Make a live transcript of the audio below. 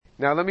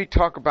Now let me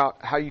talk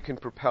about how you can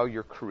propel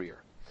your career.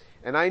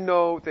 And I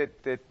know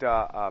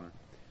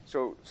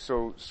so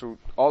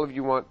all of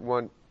you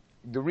want,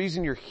 the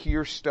reason you're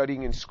here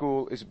studying in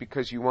school is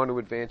because you want to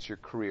advance your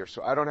career.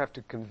 So I don't have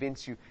to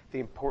convince you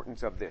the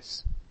importance of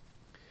this.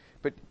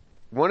 But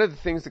one of the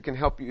things that can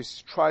help you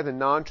is try the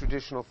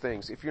non-traditional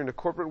things. If you're in the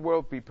corporate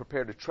world, be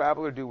prepared to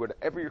travel or do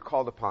whatever you're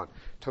called upon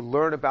to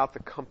learn about the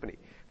company.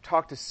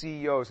 Talk to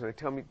CEOs, and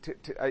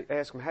I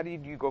ask them, how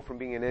did you go from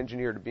being an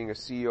engineer to being a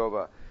CEO of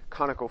a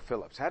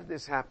ConocoPhillips? How did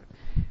this happen?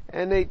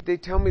 And they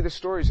tell me the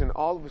stories, and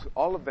all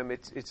of them,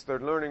 it's they're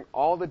learning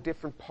all the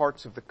different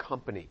parts of the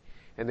company,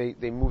 and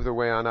they move their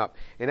way on up.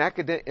 In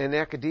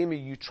academia,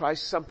 you try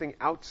something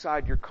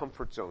outside your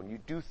comfort zone. You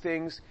do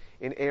things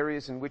in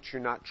areas in which you're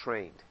not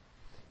trained.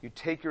 You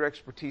take your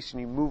expertise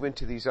and you move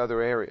into these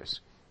other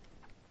areas.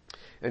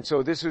 And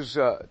so this is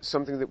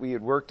something that we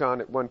had worked on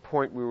at one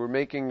point. We were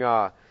making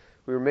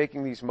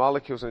these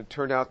molecules, and it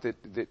turned out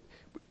that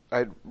I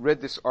had read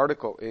this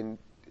article in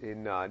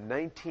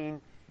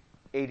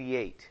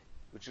 1988,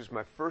 which was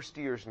my first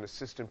year as an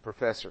assistant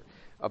professor,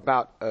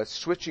 about a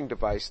switching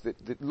device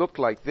that looked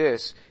like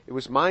this. It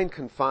was mind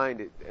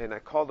confined, and I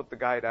called up the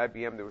guy at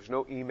IBM. There was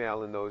no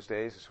email in those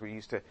days, so we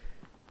used to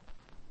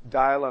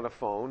dial on a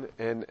phone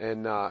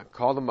and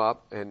call them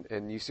up,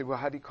 and you say, well,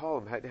 how do you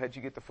call them? How'd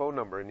you get the phone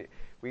number? And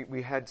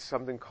we had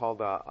something called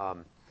a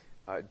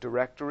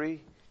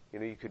directory. You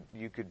know,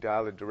 you could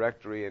dial a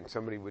directory, and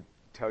somebody would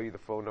tell you the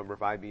phone number of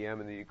IBM,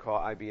 and then you call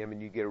IBM,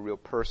 and you get a real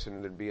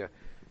person, and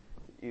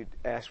you'd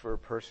ask for a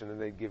person, and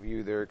they'd give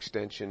you their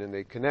extension, and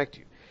they'd connect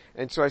you.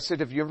 And so I said,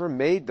 have you ever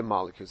made the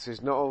molecules? He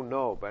says,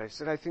 no. But I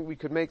said, I think we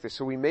could make this.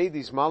 So we made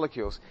these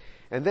molecules,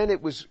 and then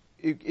it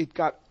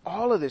got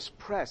all of this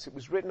press. It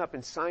was written up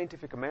in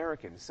Scientific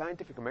American.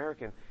 Scientific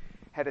American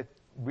had a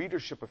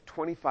readership of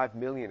 25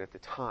 million at the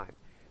time.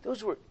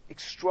 Those were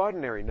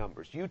extraordinary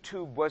numbers.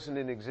 YouTube wasn't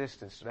in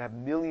existence. To have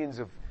millions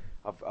of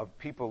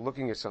people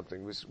looking at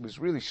something was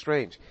really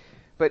strange.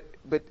 But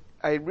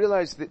I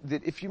realized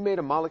that if you made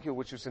a molecule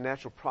which was a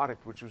natural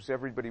product, which was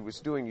everybody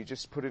was doing, you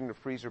just put it in a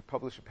freezer,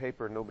 publish a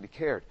paper, and nobody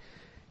cared.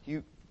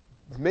 You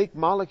make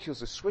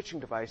molecules as switching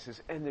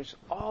devices, and there's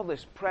all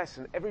this press,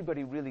 and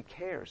everybody really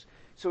cares.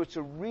 So it's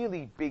a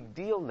really big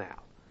deal now.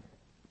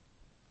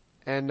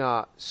 And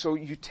so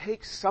you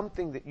take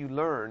something that you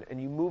learn, and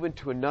you move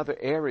into another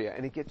area,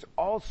 and it gets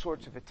all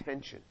sorts of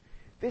attention.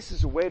 This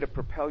is a way to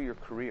propel your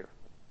career.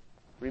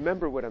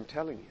 Remember what I'm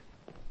telling you.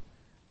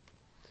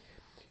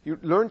 You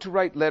learn to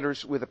write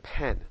letters with a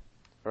pen,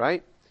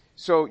 right?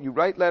 So you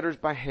write letters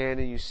by hand,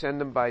 and you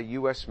send them by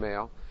U.S.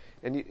 mail.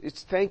 And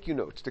it's thank you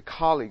notes to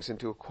colleagues and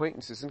to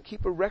acquaintances, and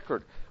keep a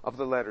record of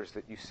the letters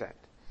that you sent.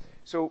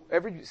 So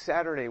every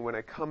Saturday when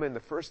I come in, the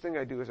first thing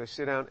I do is I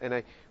sit down and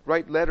I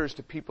write letters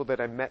to people that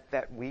I met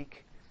that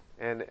week,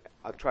 and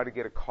I'll try to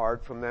get a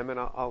card from them, and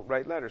I'll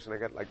write letters. And I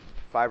got like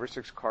 5 or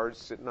 6 cards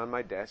sitting on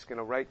my desk, and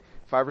I'll write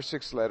 5 or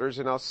 6 letters,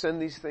 and I'll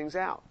send these things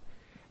out.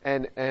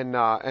 And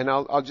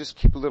I'll just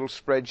keep a little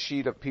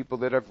spreadsheet of people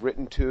that I've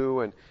written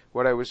to, and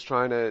what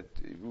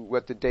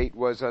the date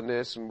was on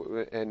this,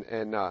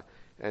 and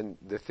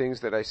the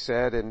things that I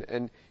said,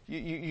 and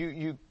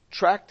you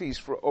track these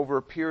for over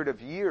a period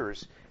of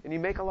years, and you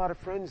make a lot of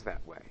friends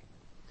that way.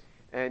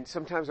 And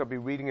sometimes I'll be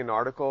reading an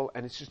article,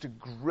 and it's just a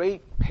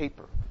great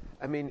paper.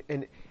 I mean,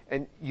 and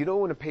you know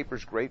when a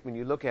paper's great, when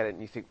you look at it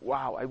and you think,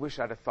 wow, I wish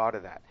I'd have thought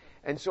of that.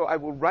 And so I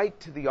will write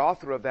to the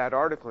author of that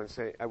article and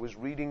say, I was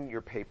reading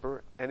your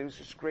paper, and it was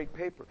just a great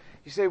paper.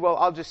 You say, well,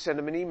 I'll just send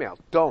them an email.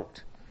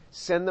 Don't.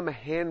 Send them a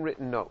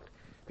handwritten note,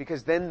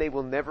 because then they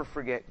will never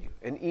forget you.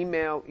 And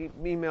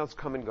emails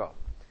come and go.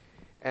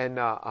 And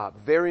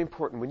very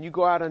important, when you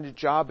go out on a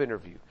job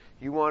interview,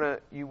 you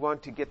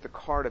want to get the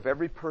card of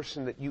every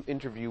person that you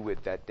interview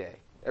with that day.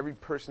 Every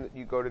person that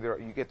you go to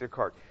you get their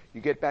card.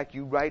 You get back,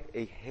 you write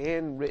a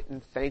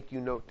handwritten thank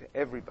you note to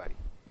everybody.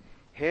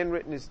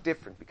 Handwritten is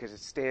different because it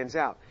stands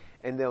out.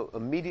 And they'll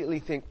immediately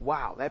think,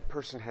 wow, that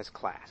person has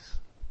class.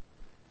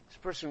 This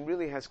person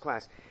really has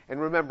class.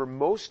 And remember,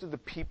 most of the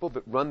people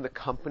that run the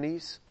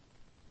companies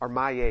are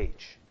my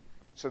age.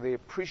 So they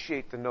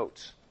appreciate the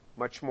notes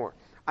much more.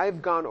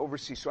 I've gone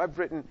overseas, so I've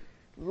written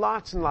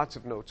lots and lots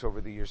of notes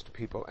over the years to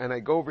people. And I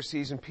go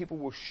overseas, and people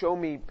will show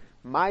me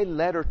my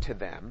letter to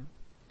them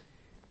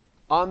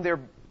on their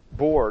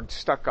board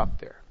stuck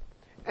up there.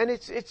 And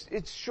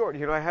it's short.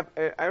 You know, I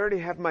already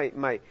have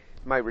my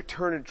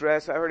return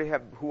address. I already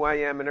have who I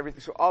am and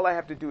everything. So all I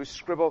have to do is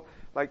scribble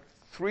like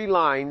 3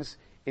 lines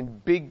in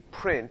big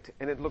print,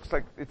 and it looks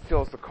like it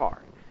fills the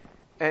card.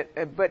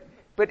 But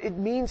it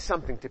means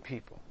something to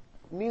people.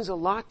 It means a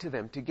lot to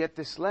them to get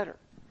this letter.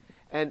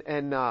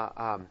 And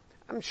I'm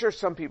sure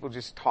some people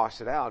just toss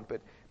it out,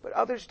 but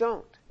others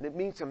don't. And it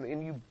means something.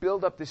 And you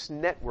build up this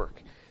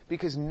network,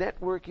 because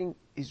networking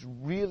is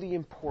really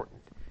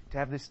important, to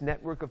have this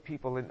network of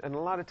people. And a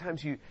lot of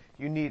times you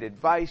need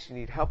advice, you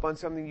need help on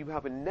something. You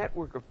have a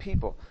network of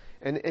people.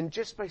 And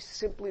just by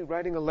simply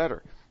writing a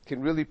letter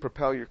can really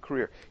propel your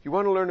career. You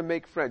want to learn to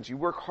make friends. You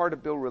work hard to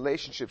build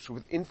relationships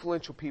with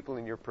influential people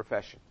in your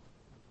profession.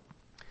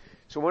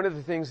 So one of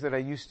the things that I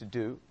used to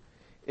do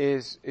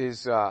is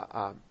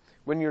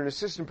when you're an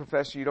assistant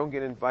professor, you don't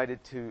get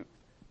invited to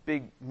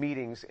big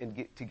meetings and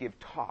get to give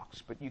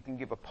talks, but you can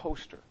give a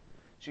poster.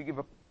 So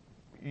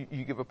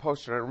you give a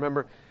poster. And I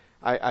remember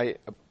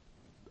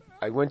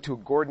I went to a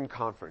Gordon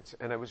conference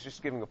and I was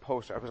just giving a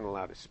poster. I wasn't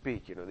allowed to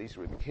speak. These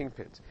were the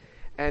kingpins,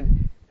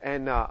 and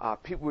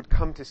people would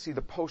come to see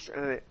the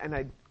poster, and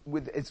I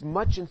with as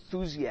much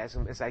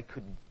enthusiasm as I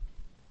could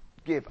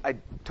give,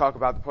 I'd talk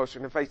about the poster.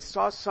 And if I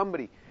saw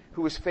somebody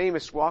who was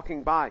famous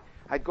walking by,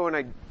 I'd go and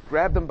I'd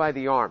grab them by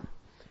the arm,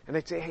 and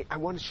I'd say, "Hey, I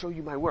want to show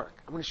you my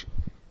work. I want to show,"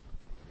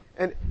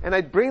 and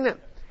I'd bring them,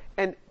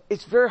 and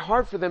it's very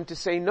hard for them to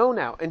say no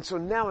now. And so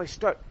now I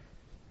start,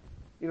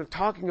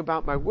 talking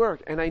about my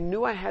work, and I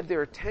knew I had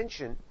their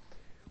attention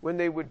when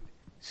they would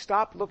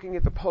stop looking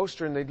at the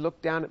poster and they'd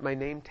look down at my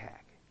name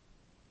tag.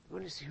 I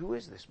wanted to see, who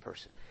is this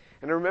person?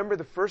 And I remember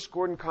the first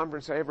Gordon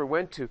conference I ever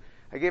went to,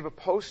 I gave a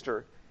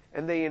poster,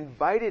 and they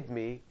invited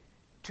me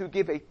to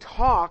give a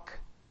talk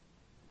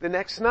the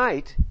next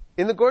night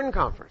in the Gordon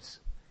conference.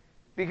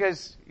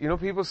 Because,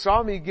 people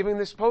saw me giving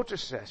this poster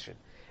session.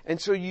 And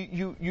so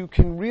you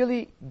can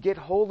really get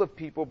hold of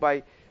people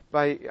by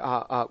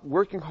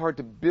working hard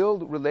to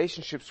build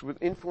relationships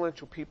with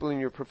influential people in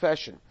your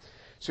profession.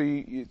 So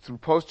you through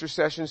poster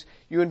sessions,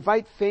 you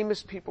invite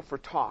famous people for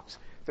talks.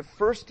 The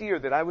first year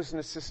that I was an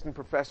assistant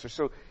professor,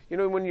 so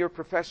when you're a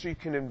professor, you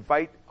can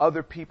invite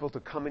other people to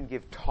come and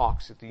give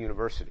talks at the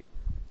university.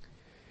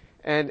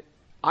 And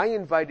I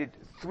invited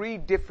 3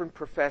 different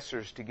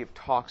professors to give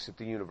talks at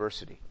the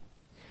university.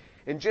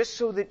 And just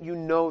so that you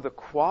know the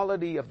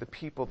quality of the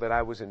people that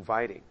I was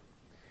inviting.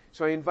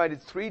 So I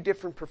invited 3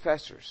 different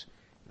professors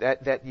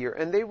that year,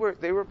 and they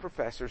were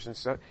professors and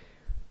so.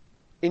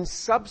 In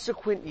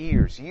subsequent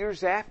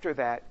years after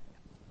that,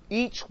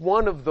 each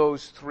one of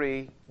those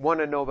 3 won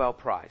a Nobel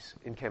Prize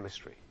in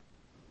chemistry.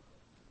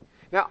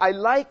 Now, I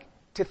like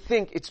to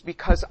think it's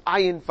because I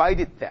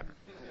invited them.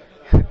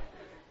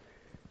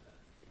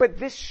 But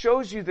this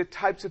shows you the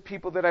types of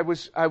people that I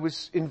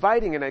was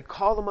inviting, and I'd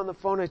call them on the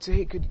phone, I'd say,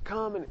 "Hey, could you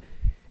come?"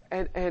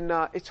 And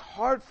it's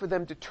hard for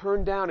them to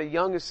turn down a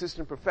young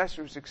assistant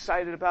professor who's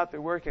excited about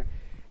their work, and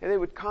they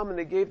would come and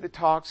they gave the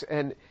talks,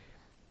 and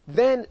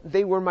then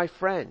they were my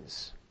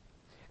friends.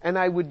 And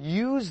I would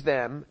use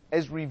them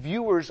as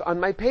reviewers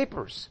on my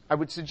papers. I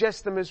would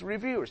suggest them as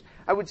reviewers.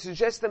 I would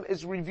suggest them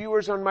as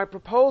reviewers on my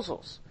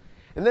proposals.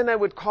 And then I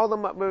would call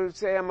them up and I would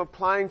say, "I'm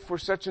applying for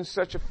such and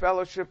such a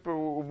fellowship or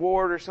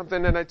award or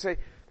something." And I'd say,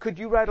 "Could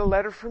you write a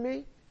letter for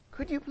me?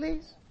 Could you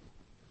please?"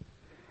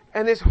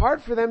 And it's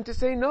hard for them to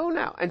say no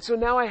now. And so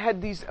now I had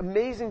these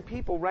amazing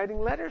people writing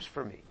letters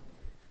for me.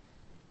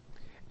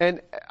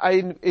 And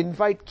I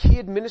invite key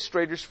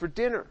administrators for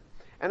dinner.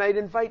 And I'd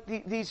invite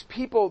these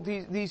people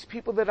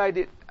that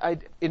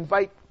I'd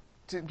invite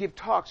to give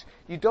talks.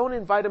 You don't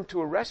invite them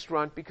to a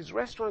restaurant because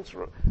restaurants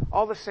are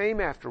all the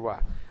same after a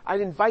while.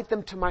 I'd invite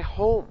them to my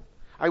home.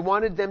 I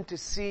wanted them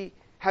to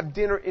have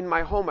dinner in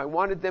my home. I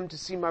wanted them to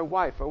see my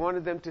wife. I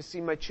wanted them to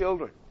see my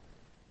children.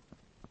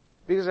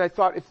 Because I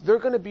thought, if they're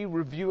going to be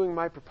reviewing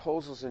my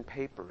proposals and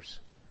papers,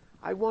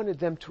 I wanted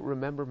them to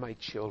remember my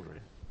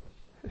children.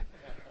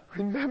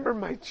 Remember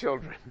my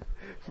children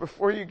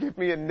before you give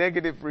me a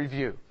negative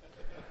review.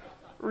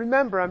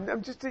 Remember,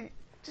 I'm just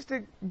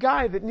a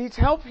guy that needs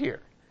help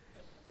here.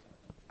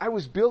 I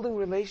was building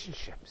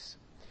relationships.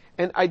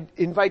 And I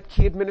invite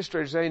key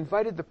administrators. I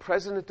invited the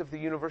president of the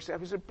university. I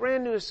was a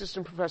brand new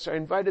assistant professor. I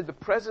invited the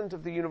president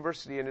of the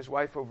university and his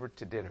wife over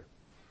to dinner.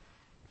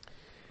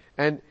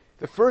 And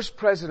the first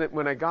president,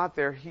 when I got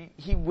there,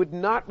 he would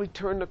not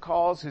return the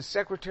calls. His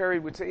secretary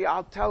would say, "Yeah,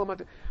 I'll tell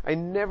him." I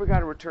never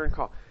got a return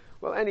call.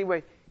 Well,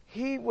 anyway,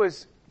 he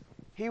was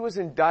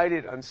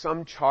indicted on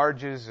some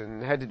charges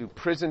and had to do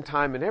prison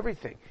time and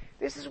everything.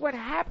 This is what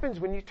happens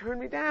when you turn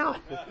me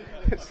down.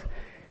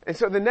 And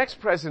so the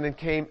next president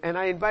came, and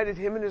I invited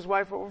him and his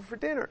wife over for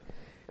dinner.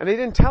 And I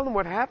didn't tell them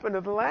what happened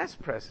to the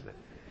last president.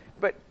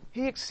 But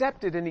he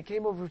accepted, and he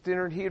came over for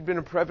dinner, and he had been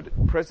a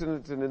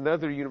president in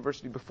another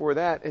university before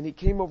that, and he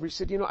came over, he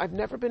said, "I've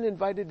never been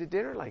invited to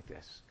dinner like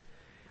this.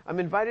 I'm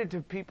invited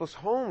to people's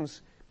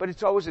homes, but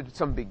it's always at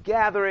some big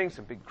gathering,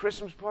 some big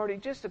Christmas party,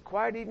 just a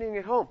quiet evening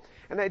at home."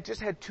 And I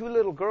just had 2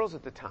 little girls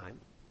at the time.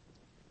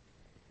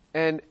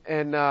 And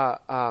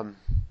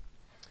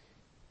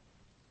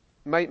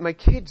my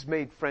kids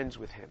made friends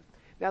with him.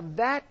 Now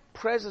that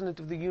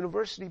president of the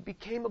university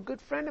became a good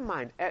friend of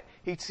mine.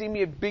 He'd see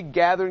me at big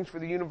gatherings for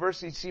the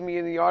university. He'd see me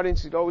in the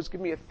audience. He'd always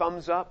give me a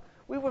thumbs up.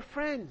 We were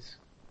friends.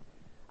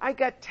 I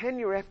got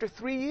tenure after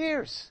 3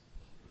 years.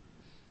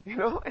 You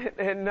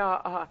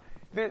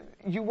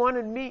want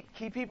to meet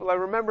key people. I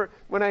remember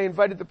when I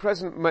invited the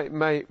president,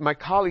 my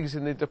colleagues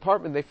in the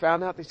department, they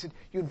found out, they said,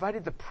 "You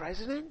invited the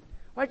president?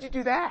 Why'd you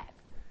do that?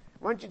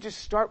 Why don't you just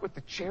start with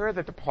the chair of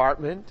the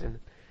department and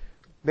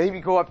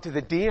maybe go up to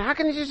the dean? How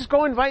can you just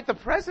go invite the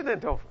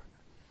president over?"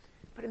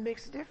 But it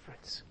makes a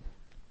difference.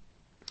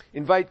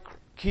 Invite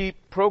key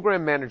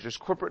program managers,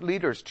 corporate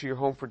leaders to your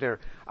home for dinner.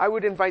 I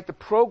would invite the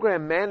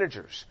program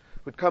managers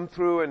who would come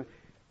through, and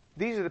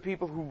These are the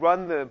people who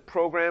run the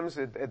programs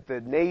at the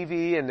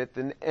Navy and at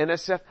the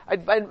NSF.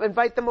 I'd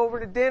invite them over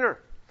to dinner.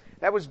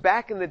 That was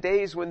back in the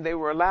days when they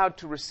were allowed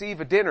to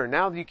receive a dinner.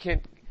 Now you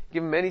can't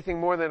give them anything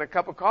more than a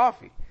cup of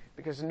coffee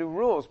because of new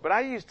rules. But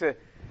I used to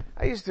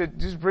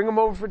just bring them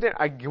over for dinner.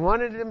 I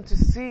wanted them to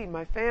see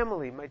my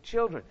family, my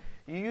children.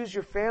 You use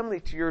your family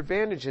to your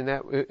advantage in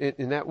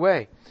that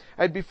way.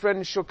 I'd befriend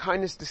and show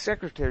kindness to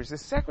secretaries. The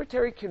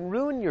secretary can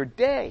ruin your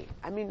day.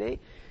 I mean,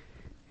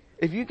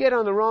 if you get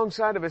on the wrong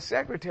side of a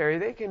secretary,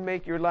 they can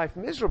make your life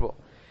miserable.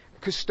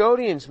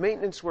 Custodians,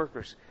 maintenance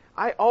workers.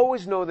 I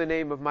always know the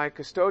name of my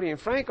custodian.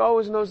 Frank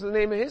always knows the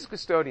name of his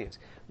custodians.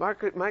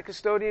 My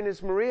custodian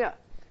is Maria.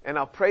 And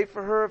I'll pray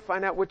for her,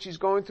 find out what she's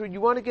going through. You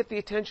want to get the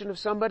attention of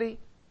somebody?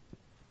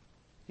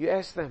 You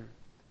ask them,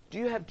 do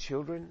you have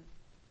children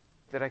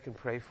that I can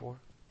pray for?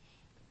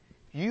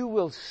 You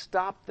will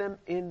stop them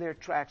in their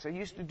tracks. I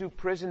used to do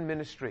prison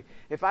ministry.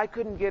 If I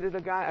couldn't get at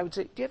a guy, I would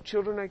say, do you have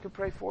children I could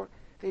pray for?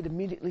 They'd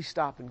immediately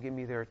stop and give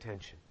me their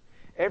attention.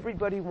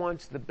 Everybody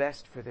wants the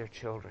best for their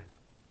children.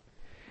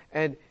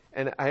 And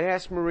I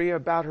asked Maria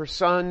about her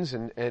sons,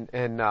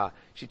 and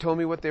she told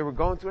me what they were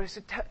going through. I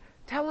said,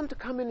 tell them to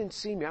come in and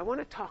see me. I want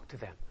to talk to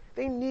them.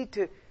 They need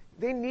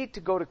to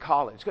go to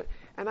college.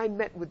 And I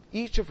met with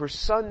each of her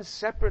sons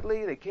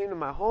separately. They came to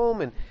my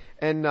home,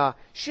 and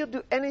she'll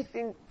do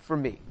anything for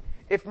me.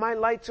 If my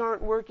lights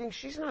aren't working,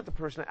 she's not the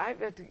person.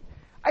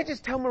 I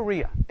just tell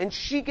Maria, and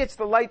she gets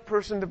the light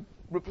person to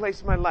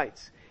replace my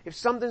lights. If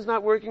something's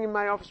not working in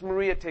my office,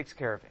 Maria takes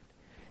care of it.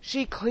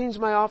 She cleans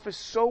my office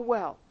so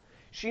well.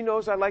 She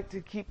knows I like to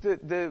keep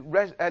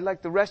I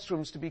like the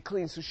restrooms to be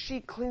clean, so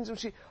she cleans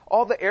them.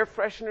 All the air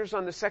fresheners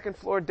on the second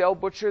floor, Del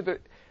Butcher,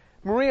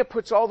 Maria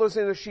puts all those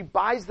in there. She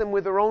buys them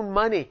with her own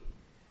money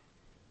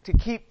to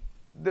keep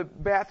the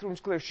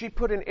bathrooms clear. She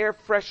put an air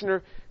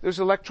freshener, there's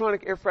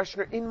electronic air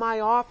freshener in my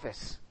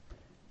office.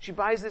 She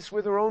buys this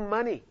with her own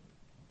money.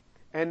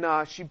 And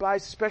she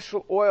buys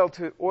special oil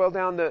to oil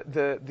down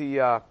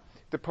the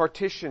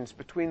partitions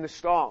between the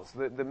stalls,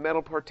 the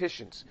metal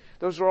partitions.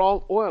 Those are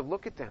all oiled.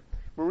 Look at them.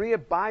 Maria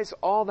buys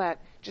all that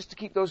just to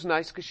keep those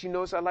nice because she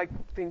knows I like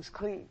things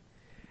clean.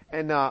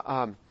 And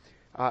I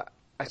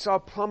saw a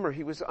plumber.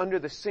 He was under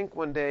the sink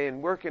one day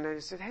and working. And I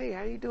said, hey,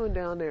 how you doing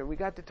down there? We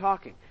got to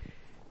talking.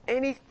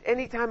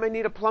 Anytime I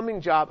need a plumbing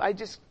job, I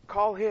just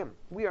call him.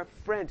 We are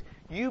friends.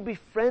 You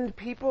befriend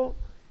people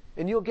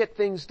and you'll get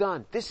things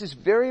done. This is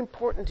very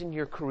important in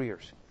your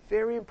careers.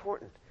 Very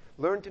important.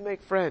 Learn to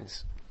make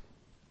friends.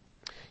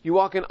 You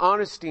walk in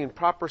honesty and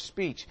proper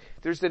speech.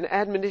 There's an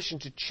admonition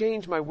to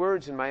change my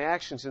words and my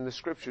actions in the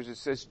scriptures. It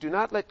says, do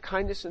not let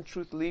kindness and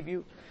truth leave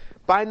you.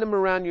 Bind them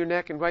around your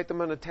neck and write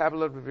them on a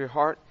tablet of your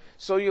heart.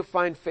 So you'll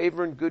find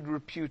favor and good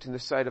repute in the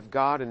sight of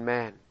God and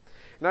man.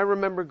 And I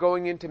remember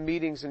going into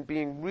meetings and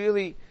being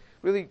really,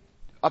 really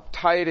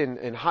uptight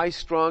and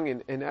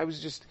high-strung. And I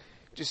was just,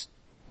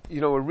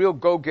 a real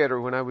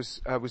go-getter when I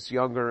was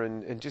younger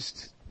and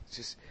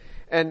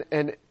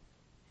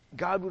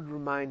God would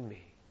remind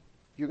me,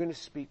 you're going to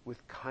speak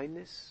with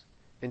kindness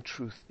and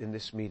truth in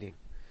this meeting.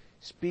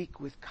 Speak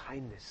with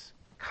kindness.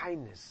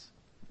 Kindness.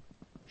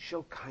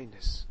 Show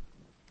kindness.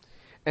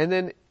 And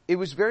then it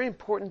was very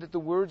important that the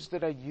words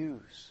that I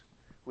use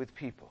with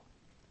people,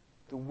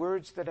 the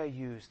words that I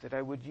use, that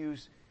I would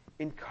use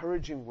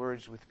encouraging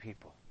words with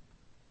people.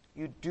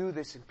 You do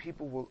this and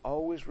people will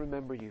always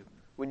remember you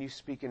when you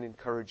speak an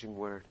encouraging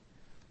word.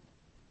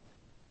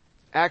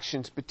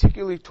 Actions,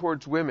 particularly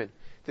towards women,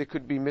 that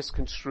could be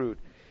misconstrued.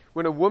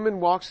 When a woman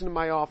walks into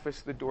my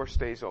office, the door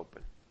stays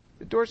open.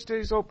 The door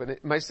stays open.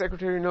 My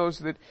secretary knows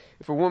that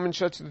if a woman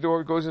shuts the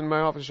door, goes into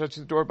my office, shuts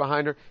the door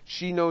behind her,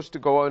 she knows to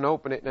go and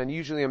open it. And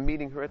usually I'm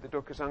meeting her at the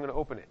door because I'm going to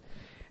open it.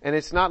 And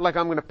it's not like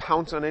I'm going to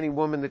pounce on any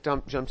woman that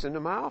jumps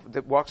into my office,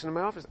 that walks into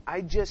my office.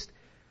 I just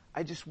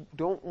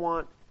don't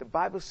want, the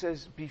Bible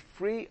says, be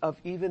free of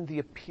even the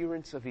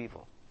appearance of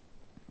evil.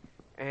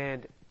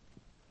 And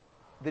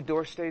the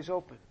door stays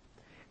open.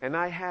 And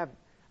I have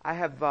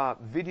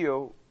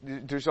video.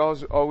 There's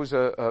always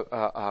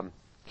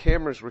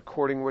cameras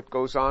recording what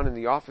goes on in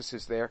the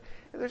offices there.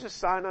 And there's a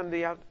sign on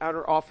the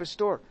outer office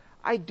door.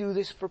 I do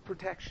this for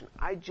protection.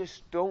 I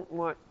just don't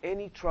want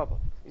any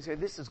trouble. You say,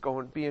 this is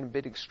being a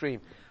bit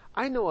extreme.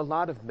 I know a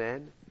lot of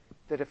men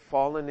that have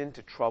fallen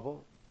into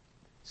trouble,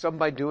 some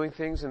by doing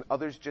things and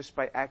others just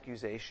by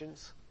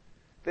accusations,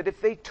 that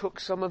if they took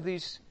some of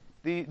this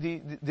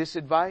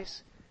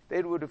advice,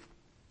 they would have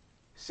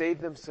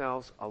saved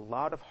themselves a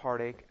lot of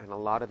heartache and a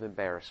lot of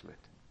embarrassment.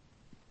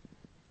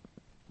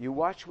 You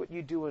watch what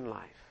you do in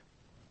life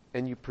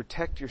and you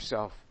protect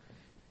yourself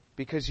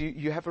because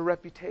you have a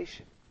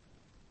reputation.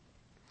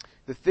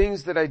 The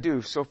things that I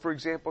do, so for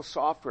example,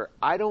 software.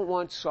 I don't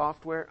want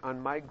software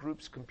on my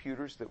group's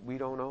computers that we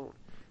don't own.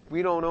 If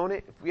we don't own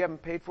it, if we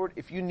haven't paid for it,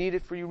 if you need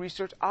it for your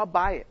research, I'll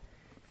buy it.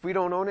 If we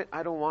don't own it,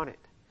 I don't want it.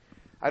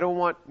 I don't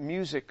want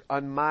music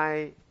on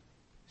my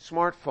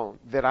smartphone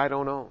that I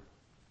don't own.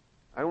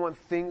 I don't want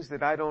things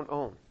that I don't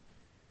own,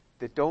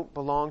 that don't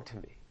belong to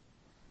me.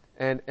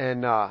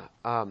 And I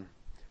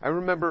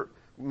remember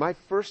my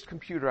first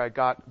computer I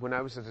got when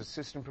I was an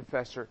assistant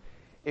professor,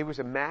 it was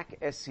a Mac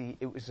SE.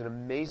 It was an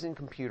amazing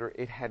computer.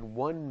 It had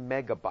 1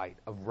 megabyte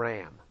of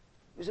RAM.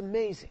 It was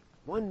amazing.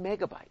 1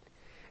 megabyte.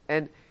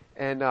 And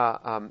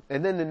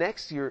then the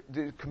next year,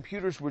 the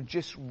computers were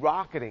just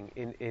rocketing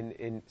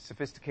in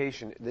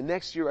sophistication. The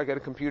next year, I got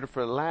a computer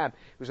for the lab.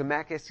 It was a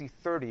Mac SE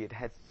 30. It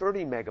had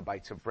 30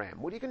 megabytes of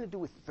RAM. What are you going to do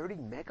with 30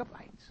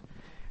 megabytes?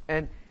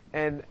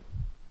 And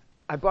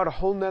I bought a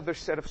whole nother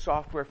set of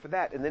software for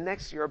that. And the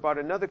next year, I bought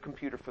another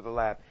computer for the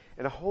lab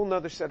and a whole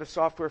nother set of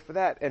software for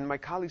that. And my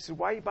colleague said,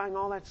 why are you buying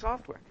all that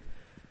software?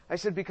 I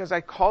said, because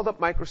I called up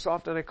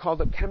Microsoft and I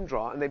called up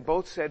ChemDraw, and they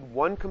both said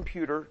 1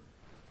 computer,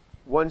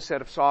 1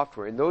 set of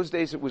software. In those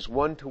days, it was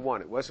 1 to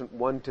 1. It wasn't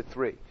 1 to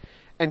 3.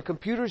 And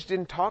computers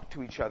didn't talk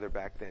to each other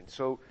back then,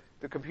 so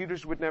the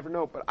computers would never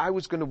know. But I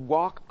was going to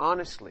walk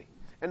honestly.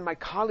 And my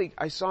colleague,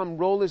 I saw him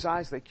roll his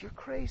eyes like, you're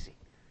crazy,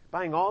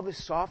 buying all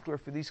this software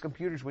for these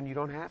computers when you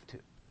don't have to.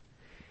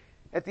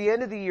 At the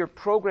end of the year,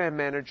 program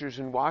managers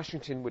in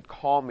Washington would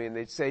call me and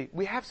they'd say,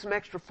 we have some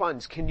extra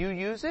funds. Can you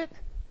use it?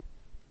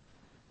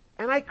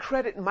 And I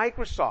credit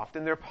Microsoft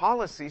and their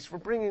policies for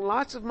bringing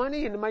lots of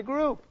money into my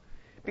group.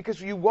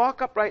 Because you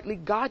walk uprightly,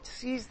 God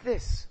sees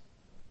this,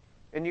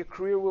 and your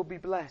career will be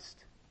blessed.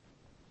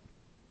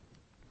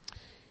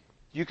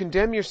 You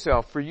condemn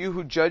yourself, for you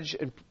who judge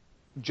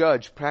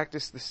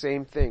practice the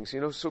same things.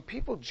 So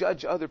people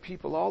judge other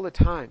people all the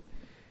time.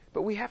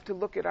 But we have to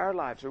look at our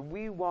lives. Are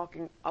we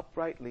walking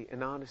uprightly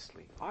and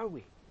honestly? Are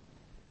we?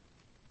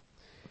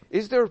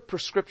 Is there a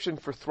prescription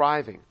for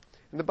thriving?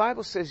 And the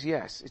Bible says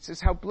yes. It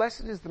says, how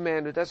blessed is the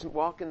man who doesn't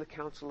walk in the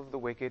counsel of the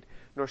wicked,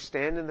 nor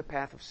stand in the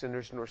path of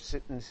sinners, nor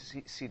sit in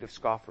the seat of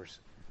scoffers.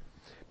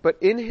 But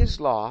in his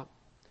law,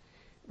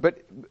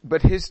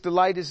 but his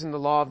delight is in the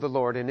law of the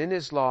Lord, and in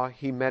his law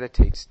he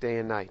meditates day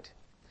and night.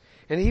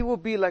 And he will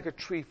be like a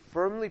tree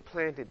firmly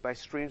planted by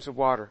streams of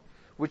water,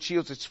 which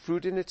yields its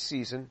fruit in its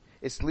season.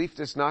 Its leaf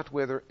does not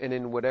wither, and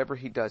in whatever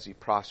he does, he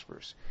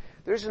prospers.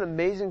 There's an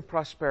amazing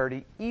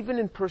prosperity, even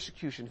in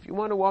persecution. If you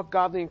want to walk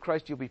godly in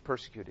Christ, you'll be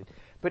persecuted.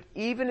 But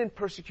even in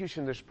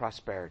persecution, there's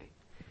prosperity.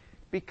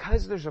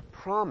 Because there's a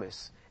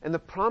promise, and the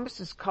promise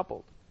is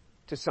coupled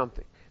to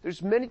something.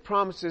 There's many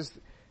promises,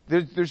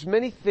 there's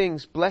many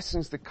things,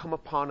 blessings that come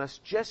upon us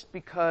just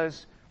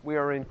because we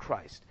are in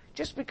Christ.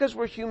 Just because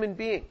we're human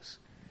beings.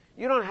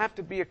 You don't have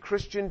to be a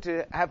Christian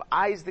to have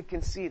eyes that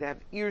can see, to have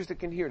ears that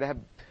can hear, to have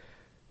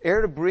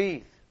air to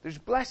breathe. There's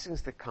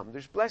blessings that come.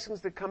 There's blessings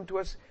that come to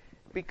us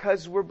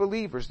because we're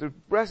believers.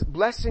 There's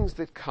blessings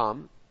that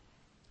come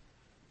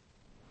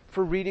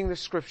for reading the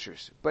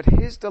scriptures. But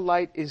his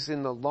delight is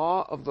in the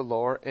law of the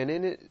Lord, and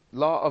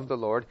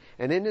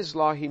in his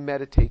law he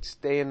meditates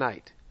day and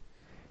night.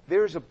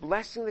 There is a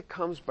blessing that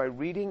comes by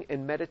reading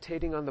and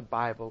meditating on the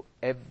Bible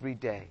every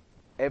day.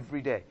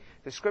 Every day.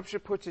 The scripture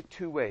puts it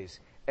 2 ways.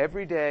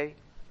 Every day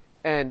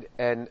and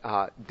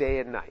day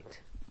and night.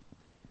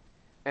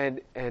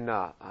 And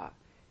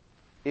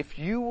if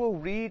you will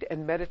read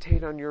and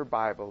meditate on your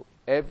Bible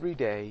every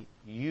day,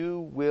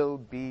 you will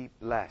be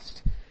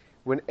blessed.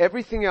 When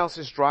everything else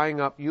is drying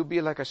up, you'll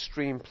be like a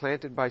stream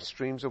planted by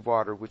streams of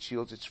water, which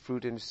yields its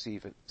fruit in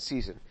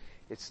season.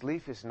 Its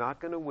leaf is not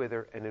going to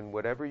wither, and in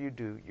whatever you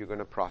do, you're going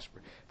to prosper.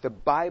 The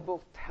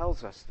Bible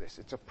tells us this.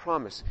 It's a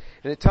promise.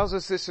 And it tells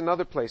us this in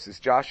other places.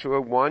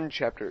 Joshua 1,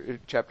 chapter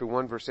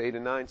 1, verse 8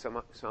 and 9, Psalm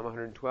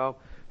 112,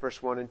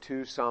 verse 1 and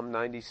 2, Psalm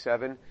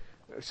 97,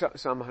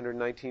 Psalm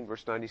 119,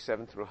 verse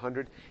 97 through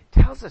 100,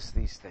 tells us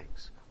these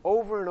things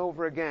over and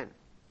over again.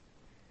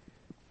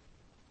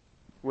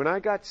 When I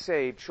got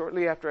saved,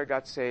 shortly after I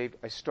got saved,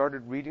 I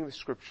started reading the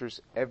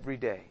scriptures every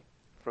day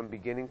from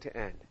beginning to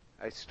end.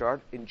 I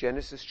start in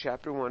Genesis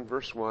chapter 1,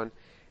 verse 1,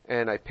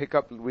 and I pick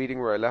up reading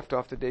where I left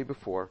off the day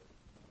before.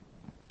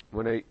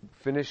 When I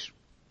finish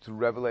through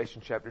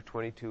Revelation chapter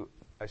 22,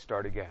 I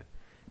start again.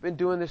 I've been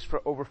doing this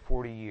for over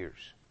 40 years.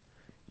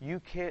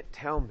 You can't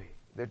tell me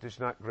that there's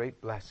not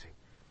great blessing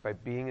by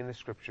being in the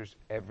scriptures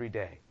every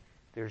day.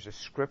 There's a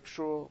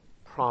scriptural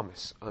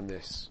promise on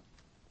this.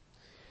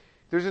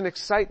 There's an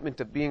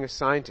excitement of being a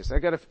scientist.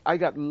 I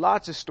got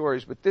lots of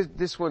stories, but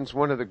this one's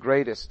one of the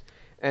greatest.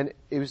 And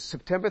it was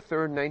September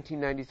 3rd,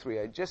 1993.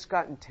 I had just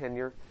gotten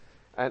tenure,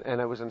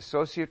 and I was an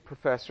associate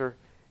professor.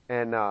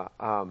 And then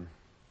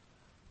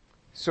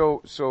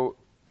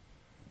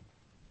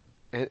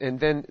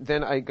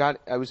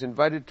I was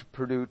invited to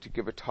Purdue to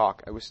give a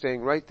talk. I was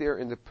staying right there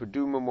in the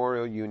Purdue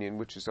Memorial Union,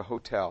 which is a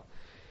hotel.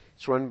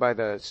 It's run by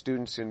the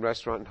students in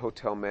restaurant and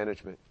hotel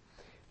management.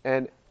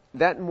 And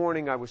that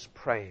morning I was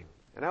praying.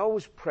 And I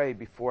always pray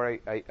before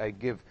I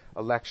give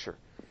a lecture.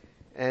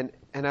 And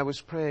I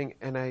was praying,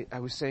 and I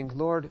was saying,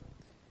 Lord,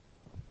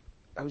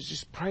 I was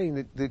just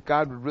praying that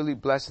God would really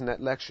bless in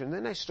that lecture. And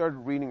then I started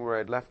reading where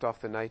I'd left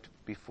off the night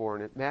before.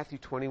 And Matthew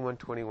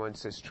 21:21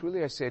 says,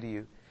 truly I say to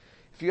you,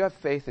 if you have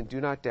faith and do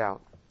not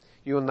doubt,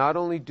 you will not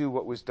only do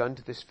what was done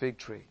to this fig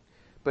tree,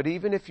 but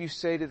even if you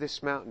say to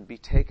this mountain, be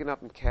taken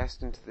up and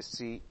cast into the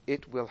sea,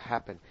 it will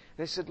happen.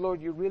 And I said,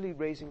 Lord, you're really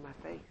raising my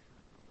faith.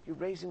 You're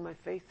raising my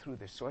faith through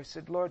this. So I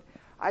said, Lord,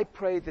 I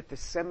pray that the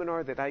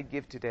seminar that I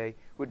give today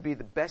would be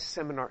the best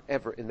seminar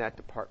ever in that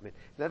department.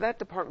 Now that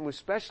department was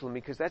special to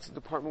me because that's the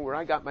department where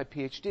I got my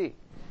PhD.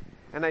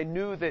 And I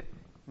knew that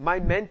my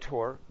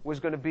mentor was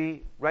going to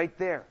be right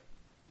there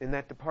in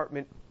that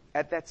department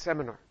at that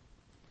seminar.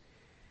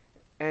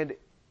 And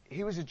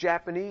he was a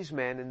Japanese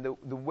man, and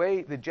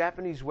the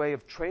Japanese way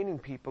of training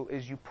people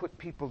is you put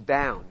people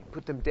down. You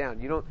put them down.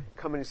 You don't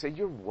come in and say,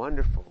 you're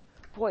wonderful.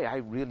 Boy, I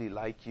really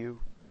like you.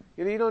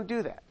 You don't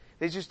do that.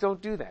 They just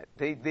don't do that.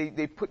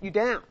 They put you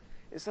down.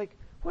 It's like,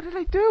 what did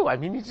I do? I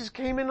mean, you just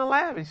came in the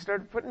lab and you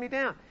started putting me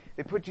down.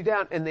 They put you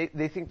down, and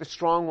they think the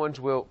strong ones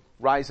will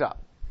rise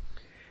up.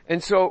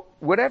 And so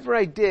whatever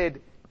I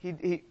did,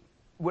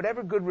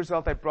 whatever good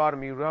result I brought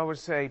him, he would always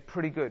say,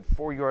 pretty good,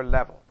 for your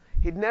level.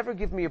 He'd never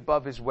give me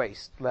above his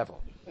waist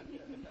level.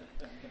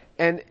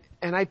 And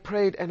I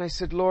prayed, and I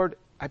said, Lord,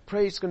 I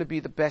pray it's going to be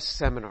the best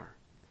seminar.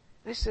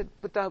 And I said,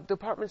 but the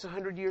department's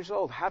 100 years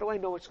old. How do I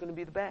know it's going to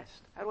be the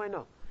best? How do I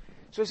know?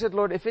 So I said,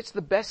 Lord, if it's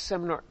the best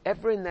seminar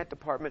ever in that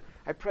department,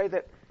 I pray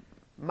that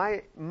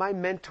my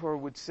mentor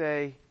would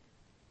say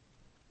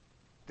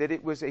that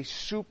it was a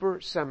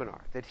super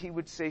seminar, that he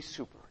would say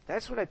super.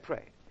 That's what I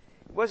prayed.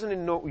 It wasn't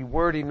a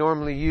word he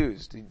normally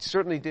used. He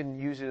certainly didn't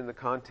use it in the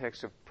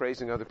context of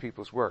praising other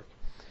people's work.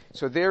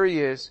 So there he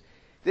is.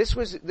 This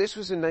was in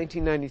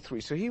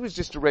 1993. So he was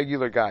just a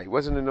regular guy. He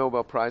wasn't a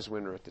Nobel Prize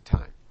winner at the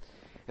time.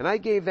 And I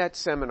gave that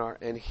seminar,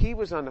 and he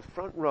was on the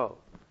front row.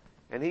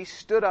 And he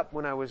stood up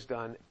when I was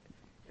done,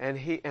 and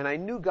I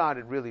knew God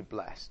had really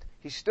blessed.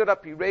 He stood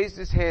up, he raised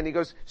his hand, he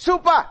goes,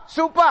 super,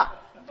 super!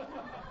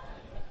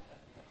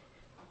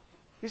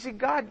 You see,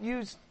 God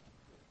used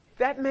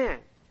that man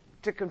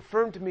to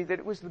confirm to me that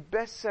it was the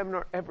best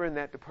seminar ever in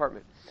that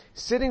department.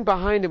 Sitting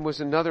behind him was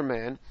another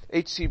man,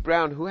 H.C.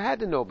 Brown, who had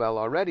the Nobel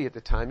already at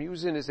the time. He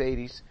was in his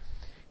 80s.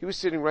 He was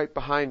sitting right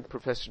behind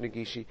Professor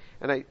Negishi,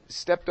 and I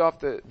stepped off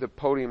the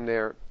podium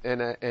there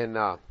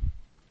and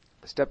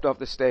stepped off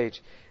the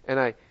stage,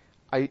 and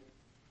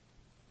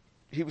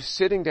he was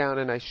sitting down,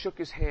 and I shook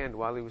his hand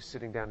while he was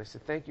sitting down. I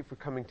said, thank you for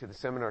coming to the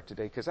seminar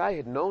today, because I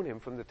had known him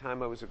from the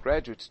time I was a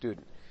graduate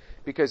student,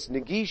 because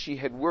Negishi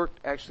had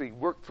actually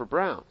worked for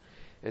Brown.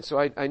 And so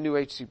I knew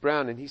H.C.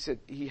 Brown, and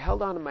he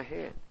held on to my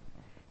hand.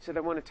 He said,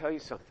 I want to tell you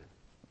something.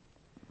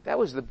 That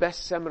was the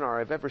best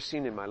seminar I've ever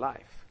seen in my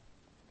life.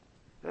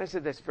 And I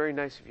said, that's very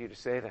nice of you to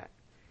say that.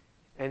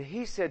 And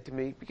he said to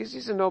me, because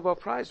he's a Nobel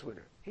Prize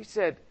winner, he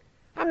said,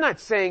 I'm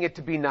not saying it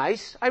to be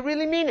nice. I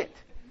really mean it.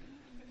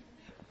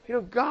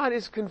 God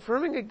is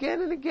confirming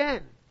again and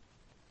again.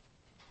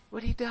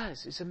 What he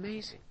does is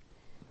amazing.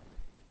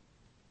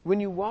 When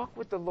you walk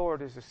with the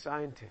Lord as a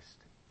scientist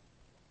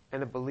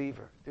and a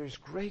believer, there's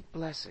great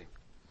blessing.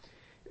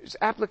 There's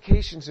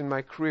applications in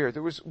my career.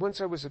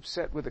 Once I was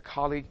upset with a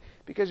colleague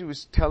because he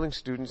was telling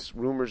students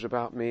rumors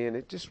about me, and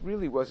it just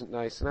really wasn't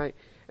nice.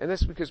 And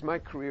that's because my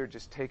career had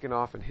just taken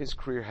off and his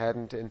career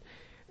hadn't.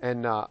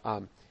 And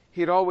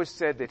he had always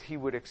said that he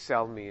would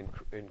excel me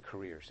in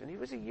careers. And he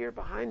was a year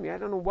behind me. I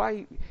don't know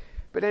why.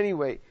 But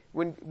anyway,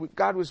 when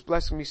God was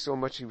blessing me so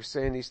much, he was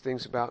saying these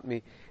things about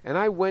me. And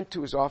I went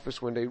to his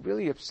office one day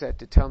really upset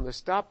to tell him to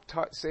stop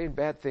saying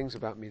bad things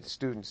about me to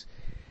students.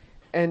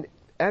 And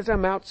as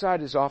I'm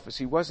outside his office,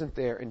 he wasn't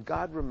there. And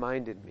God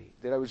reminded me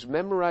that I was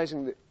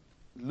memorizing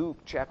Luke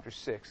chapter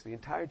 6, the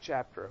entire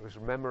chapter I was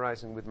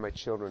memorizing with my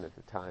children at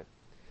the time.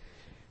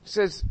 It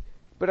says,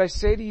 but I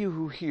say to you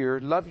who hear,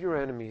 love your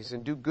enemies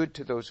and do good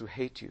to those who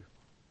hate you.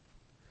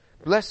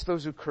 Bless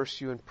those who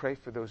curse you and pray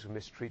for those who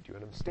mistreat you.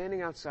 And I'm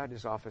standing outside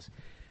his office,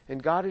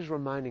 and God is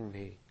reminding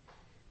me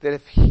that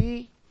if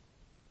he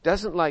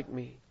doesn't like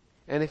me,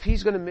 and if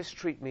he's going to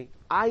mistreat me,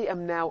 I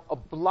am now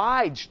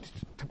obliged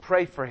to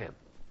pray for him.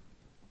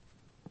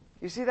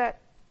 You see that?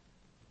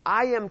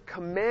 I am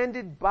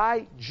commanded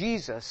by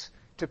Jesus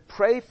to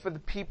pray for the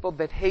people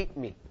that hate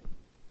me.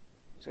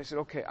 So I said,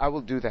 okay, I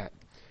will do that.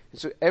 And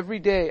so every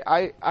day,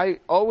 I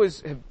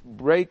always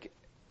break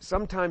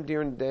sometime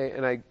during the day,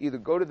 and I either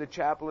go to the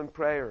chapel and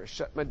pray, or I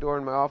shut my door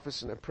in my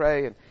office and I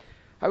pray. And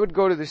I would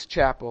go to this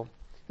chapel.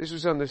 This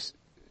was on this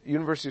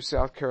University of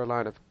South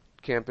Carolina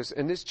campus,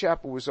 and this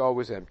chapel was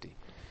always empty,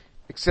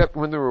 except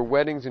when there were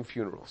weddings and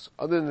funerals.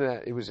 Other than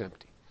that, it was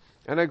empty.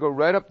 And I go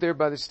right up there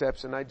by the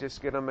steps, and I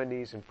just get on my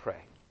knees and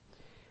pray.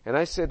 And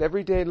I said,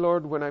 every day,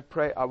 Lord, when I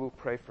pray, I will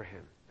pray for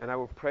him. And I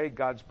will pray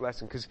God's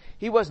blessing, because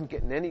he wasn't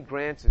getting any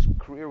grants. His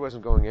career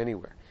wasn't going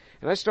anywhere.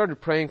 And I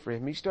started praying for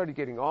him. He started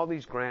getting all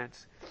these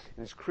grants,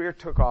 and his career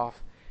took off.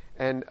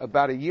 And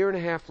about a year and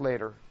a half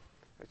later,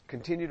 I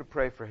continued to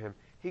pray for him.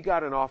 He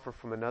got an offer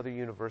from another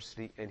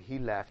university, and he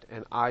left,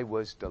 and I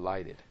was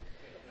delighted.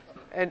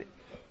 And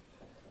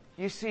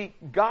you see,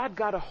 God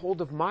got a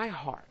hold of my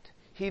heart.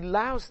 He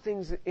allows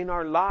things in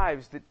our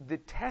lives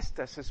that test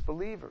us as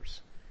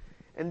believers.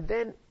 And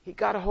then he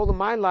got a hold of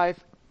my life,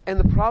 and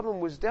the problem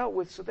was dealt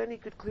with, so then he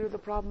could clear the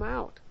problem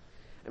out.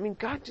 I mean,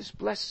 God just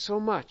blessed so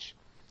much.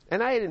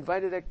 And I had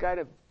invited that guy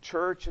to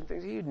church and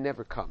things. He would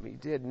never come.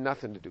 He had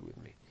nothing to do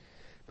with me.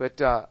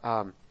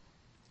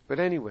 But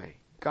anyway,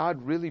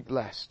 God really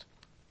blessed.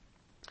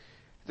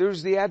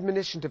 There's the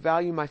admonition to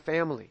value my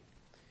family.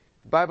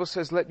 The Bible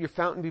says, let your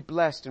fountain be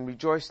blessed and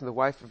rejoice in the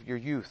wife of your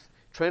youth.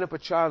 Train up a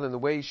child in the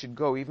way he should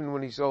go. Even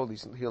when he's old,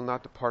 he'll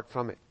not depart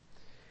from it.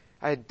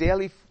 I had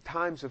daily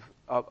times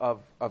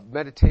of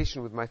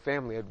meditation with my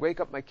family. I'd wake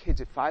up my kids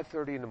at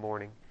 5:30 in the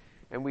morning,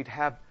 and we'd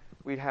have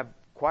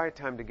quiet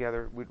time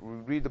together. We'd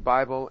read the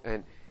Bible,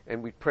 and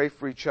we'd pray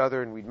for each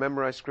other, and we'd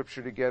memorize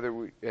scripture together.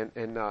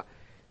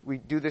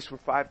 We'd do this from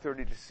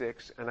 5:30 to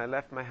 6, and I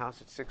left my house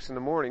at 6 in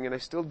the morning, and I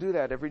still do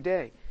that every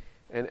day.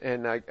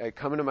 And I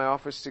come into my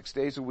office 6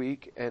 days a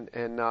week,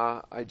 and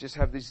I just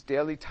have these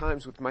daily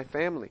times with my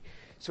family.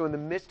 So in the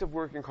midst of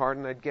working hard,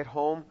 and I'd get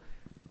home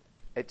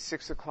at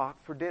 6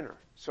 o'clock for dinner.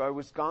 So I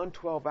was gone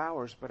 12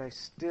 hours, but I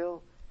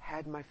still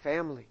had my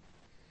family.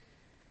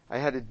 I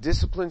had a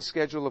disciplined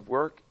schedule of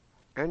work,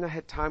 and I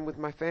had time with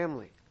my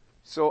family.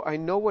 So I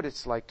know what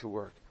it's like to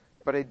work,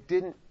 but I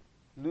didn't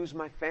lose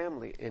my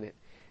family in it.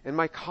 And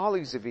my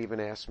colleagues have even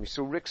asked me.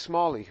 So Rick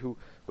Smalley, who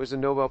was a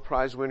Nobel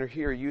Prize winner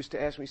here, used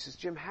to ask me, he says,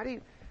 Jim, how do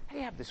you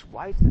have this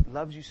wife that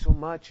loves you so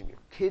much, and your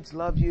kids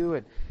love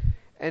you,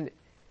 and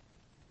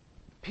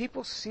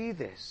people see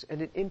this,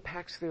 and it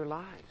impacts their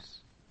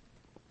lives.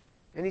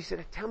 And he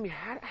said, tell me,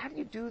 how do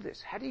you do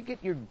this? How do you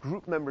get your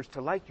group members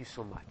to like you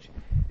so much?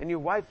 And your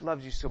wife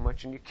loves you so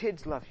much, and your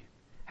kids love you.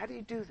 How do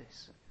you do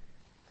this?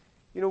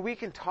 You know, we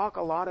can talk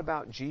a lot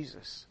about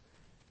Jesus,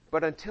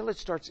 but until it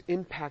starts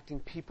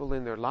impacting people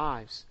in their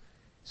lives,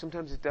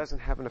 sometimes it doesn't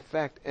have an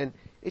effect. And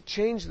it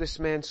changed this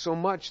man so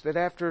much that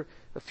after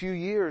a few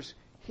years,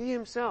 he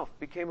himself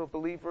became a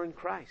believer in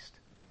Christ.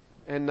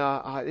 And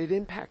it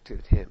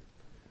impacted him.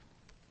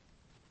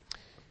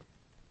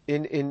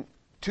 In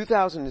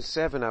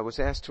 2007, I was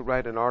asked to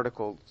write an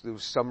article that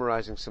was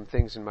summarizing some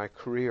things in my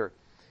career.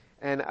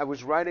 And I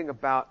was writing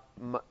about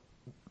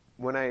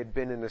when I had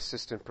been an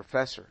assistant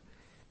professor.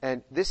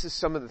 And this is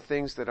some of the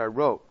things that I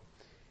wrote.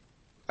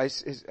 I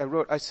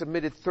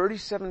submitted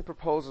 37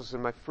 proposals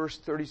in my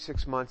first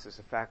 36 months as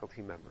a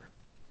faculty member.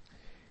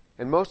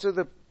 And most of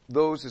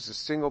those as a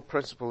single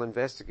principal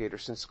investigator,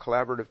 since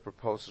collaborative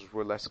proposals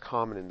were less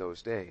common in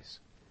those days.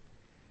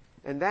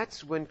 And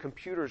that's when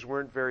computers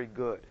weren't very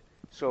good.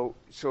 So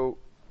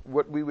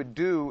what we would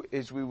do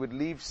is we would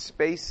leave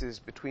spaces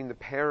between the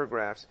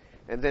paragraphs,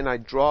 and then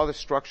I'd draw the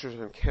structures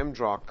in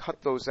ChemDraw,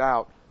 cut those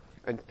out,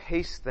 and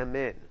paste them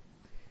in.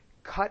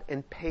 Cut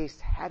and paste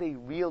had a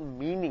real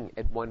meaning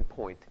at one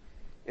point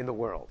in the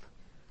world.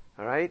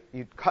 All right?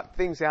 You'd cut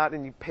things out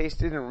and you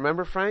paste it. And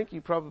remember, Frank,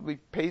 you probably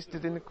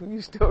pasted in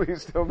you still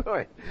do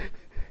it.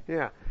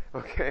 Yeah.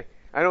 Okay.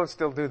 I don't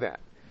still do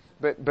that.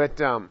 But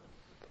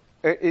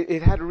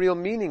it had a real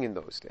meaning in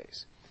those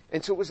days.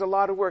 And so it was a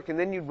lot of work. And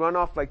then you'd run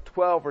off like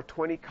 12 or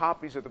 20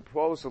 copies of the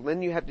proposal.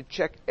 Then you had to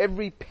check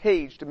every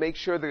page to make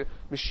sure the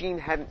machine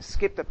hadn't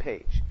skipped a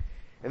page.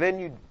 And then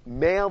you'd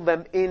mail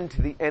them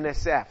into the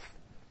NSF.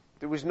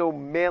 There was no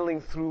mailing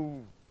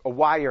through a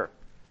wire.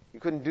 You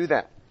couldn't do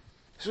that.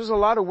 This was a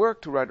lot of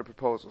work to write a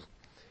proposal.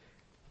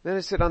 Then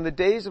I said, on the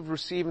days of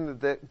receiving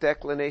the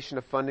declination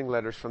of funding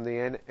letters from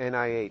the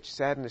NIH,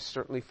 sadness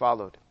certainly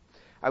followed.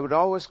 I would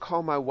always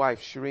call my wife,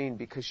 Shireen,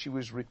 because she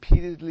was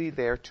repeatedly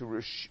there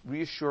to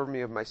reassure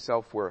me of my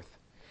self-worth.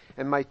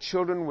 And my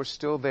children were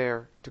still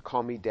there to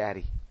call me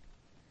daddy.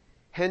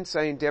 Hence,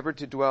 I endeavored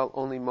to dwell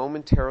only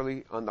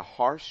momentarily on the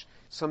harsh,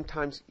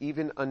 sometimes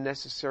even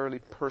unnecessarily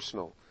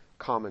personal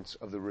comments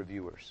of the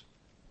reviewers.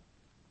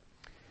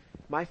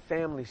 My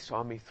family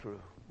saw me through.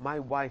 My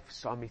wife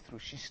saw me through.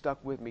 She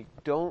stuck with me.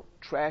 Don't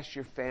trash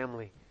your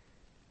family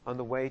on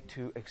the way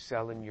to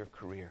excel in your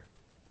career.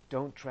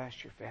 Don't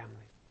trash your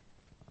family.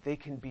 They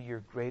can be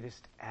your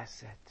greatest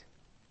asset.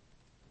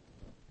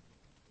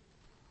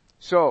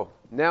 So,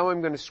 now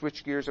I'm going to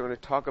switch gears. I'm going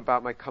to talk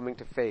about my coming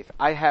to faith.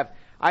 I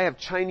have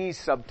Chinese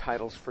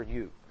subtitles for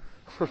you.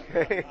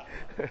 Okay?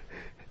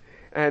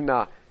 And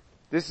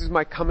this is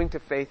my coming to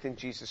faith in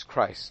Jesus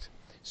Christ.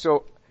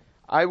 So,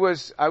 I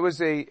was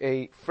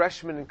a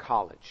freshman in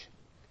college,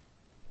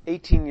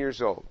 18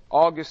 years old,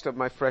 August of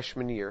my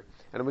freshman year,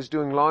 and I was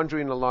doing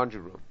laundry in the laundry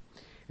room.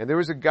 And there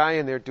was a guy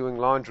in there doing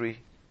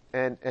laundry,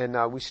 and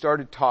we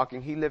started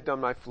talking. He lived on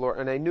my floor,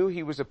 and I knew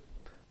he was a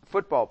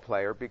football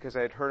player because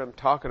I had heard him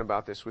talking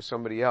about this with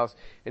somebody else,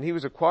 and he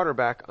was a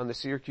quarterback on the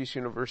Syracuse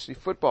University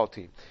football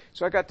team.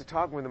 So I got to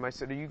talking with him. I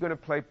said, are you going to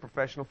play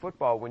professional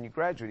football when you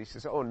graduate? He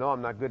says, oh, no,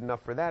 I'm not good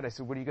enough for that. I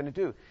said, what are you going to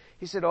do?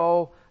 He said,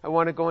 oh, I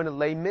want to go into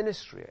lay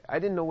ministry. I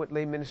didn't know what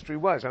lay ministry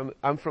was.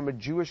 I'm from a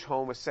Jewish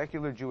home, a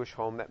secular Jewish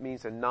home. That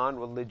means a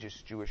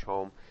non-religious Jewish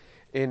home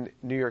in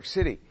New York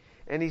City.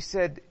 And he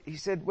said,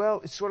 well,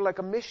 it's sort of like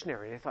a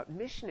missionary. I thought,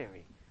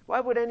 missionary? Why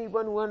would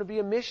anyone want to be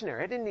a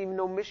missionary? I didn't even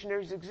know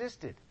missionaries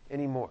existed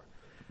anymore.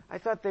 I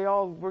thought they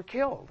all were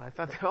killed. I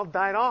thought they all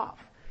died off.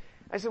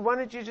 I said, why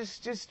don't you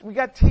we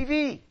got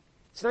TV.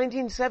 It's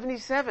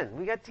 1977.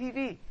 We got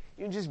TV.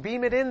 You can just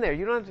beam it in there.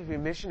 You don't have to be a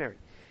missionary.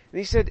 And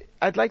he said,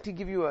 I'd like to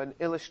give you an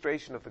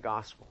illustration of the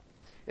gospel.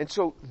 And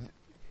so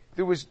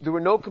there were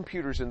no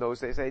computers in those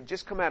days. I had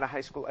just come out of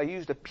high school. I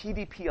used a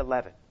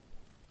PDP-11.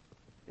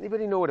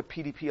 Anybody know what a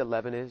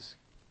PDP-11 is?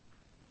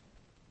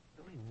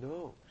 Nobody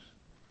knows.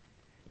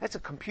 That's a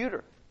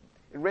computer.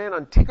 It ran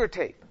on ticker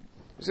tape.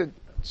 It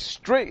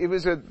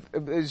was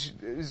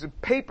a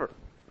paper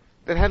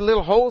that had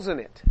little holes in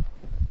it.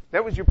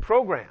 That was your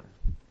program.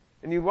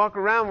 And you walk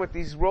around with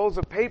these rolls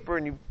of paper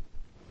and you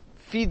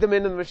feed them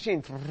into the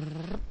machine.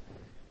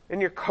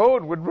 And your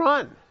code would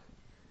run.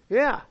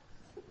 Yeah.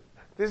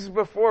 This is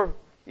before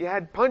you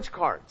had punch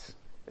cards.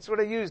 That's what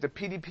I used, a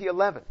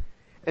PDP-11.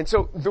 And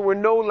so there were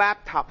no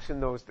laptops in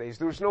those days.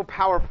 There was no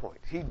PowerPoint.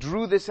 He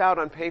drew this out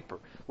on paper.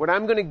 What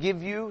I'm going to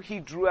give you,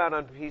 he drew out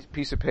on a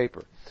piece of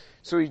paper.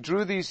 So he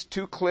drew these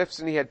two cliffs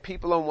and he had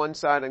people on one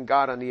side and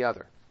God on the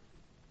other.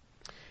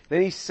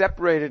 Then he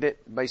separated it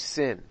by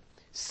sin.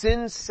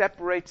 Sin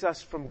separates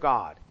us from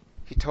God,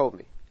 he told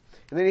me.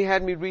 And then he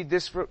had me read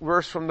this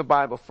verse from the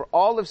Bible. For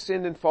all have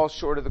sinned and fall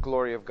short of the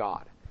glory of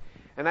God.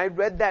 And I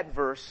read that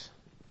verse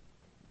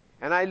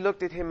and I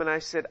looked at him and I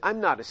said,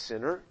 I'm not a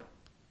sinner.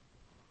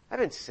 I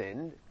haven't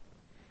sinned.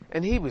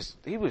 And he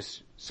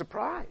was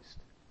surprised.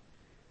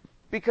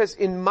 Because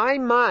in my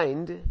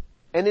mind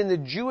and in the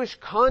Jewish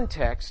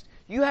context,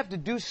 you have to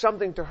do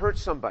something to hurt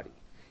somebody.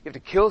 You have to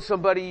kill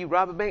somebody, you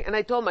rob a bank. And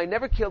I told him, I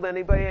never killed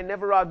anybody, I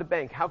never robbed a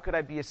bank. How could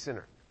I be a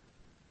sinner?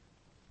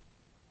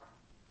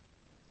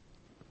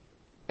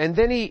 And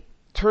then he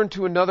turned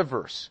to another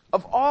verse.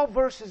 Of all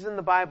verses in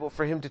the Bible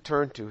for him to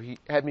turn to, he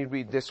had me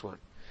read this one.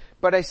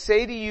 But I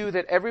say to you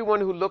that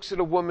everyone who looks at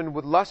a woman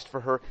with lust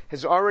for her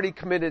has already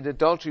committed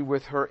adultery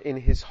with her in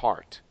his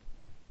heart.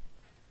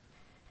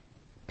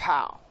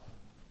 Pow.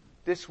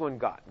 This one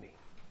got me.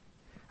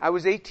 I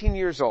was 18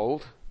 years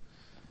old,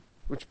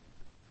 which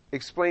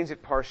explains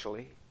it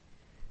partially.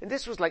 And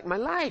this was like my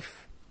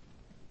life.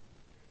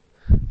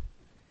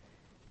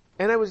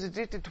 And I was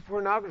addicted to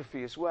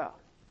pornography as well.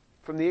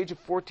 From the age of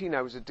 14,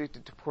 I was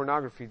addicted to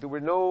pornography. There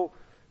was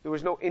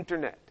no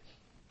internet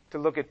to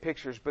look at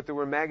pictures, but there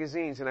were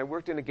magazines. And I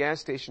worked in a gas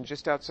station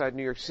just outside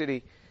New York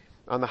City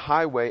on the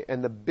highway,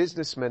 and the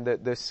businessmen,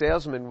 the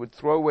salesmen would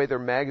throw away their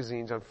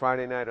magazines on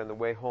Friday night on the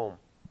way home.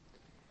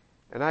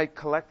 And I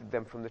collected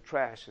them from the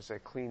trash as I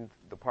cleaned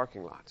the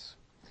parking lots.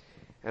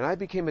 And I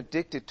became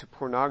addicted to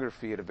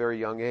pornography at a very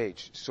young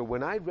age. So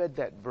when I read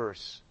that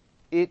verse,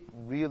 it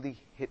really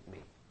hit me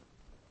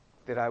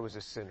that I was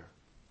a sinner.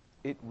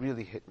 It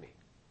really hit me.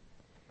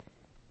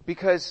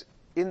 Because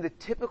in the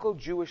typical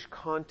Jewish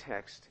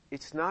context,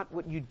 it's not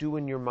what you do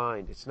in your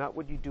mind. It's not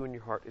what you do in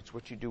your heart. It's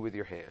what you do with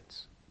your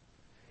hands.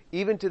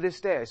 Even to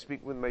this day, I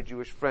speak with my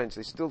Jewish friends.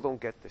 They still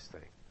don't get this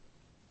thing.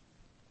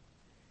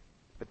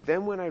 But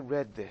then when I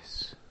read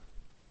this,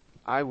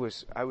 I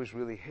was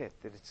really hit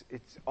that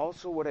it's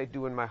also what I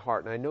do in my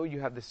heart. And I know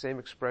you have the same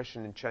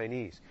expression in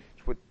Chinese.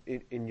 It's what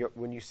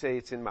when you say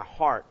it's in my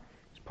heart,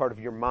 it's part of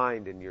your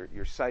mind and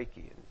your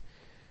psyche. And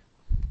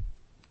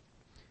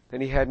then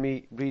he had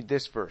me read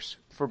this verse.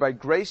 For by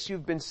grace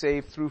you've been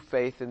saved through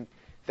faith, and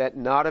that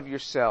not of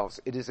yourselves.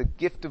 It is a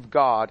gift of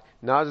God,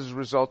 not as a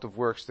result of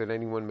works that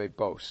anyone may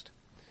boast.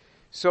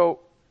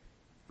 So,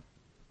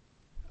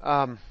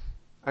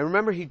 I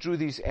remember he drew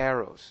these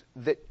arrows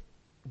that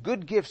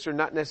good gifts are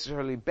not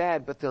necessarily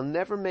bad, but they'll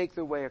never make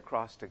their way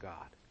across to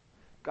God.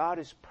 God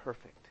is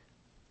perfect.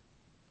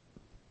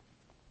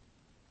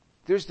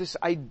 There's this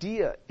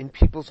idea in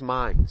people's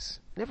minds,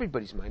 in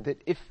everybody's mind,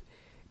 that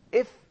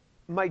if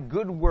my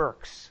good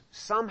works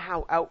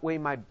somehow outweigh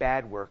my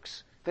bad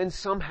works, then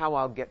somehow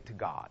I'll get to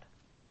God.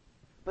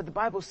 But the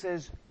Bible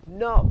says,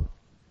 no,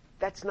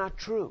 that's not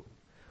true.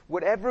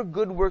 Whatever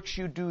good works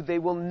you do, they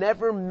will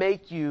never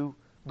make you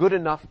good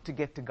enough to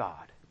get to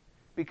God.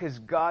 Because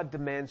God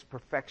demands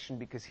perfection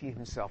because He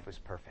Himself is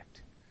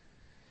perfect.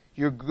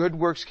 Your good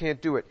works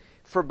can't do it.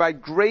 For by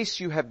grace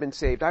you have been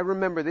saved. I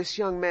remember this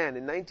young man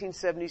in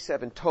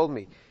 1977 told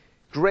me,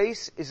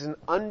 grace is an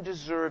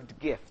undeserved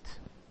gift.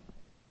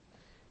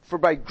 For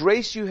by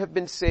grace you have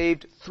been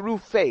saved through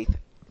faith.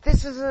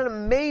 This is an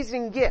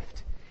amazing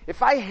gift.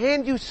 If I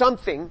hand you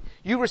something,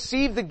 you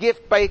receive the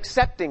gift by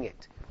accepting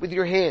it with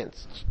your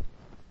hands.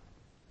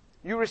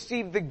 You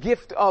receive the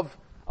gift of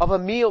a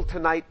meal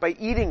tonight by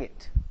eating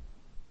it.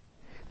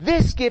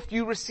 This gift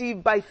you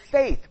receive by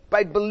faith.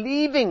 By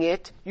believing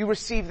it, you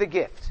receive the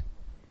gift.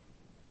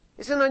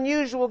 It's an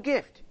unusual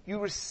gift. You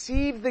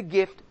receive the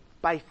gift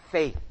by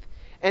faith.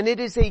 And it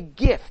is a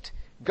gift.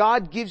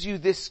 God gives you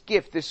this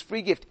gift, this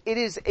free gift. It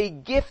is a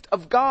gift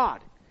of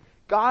God.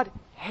 God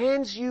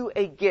hands you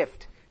a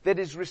gift that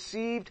is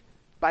received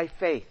by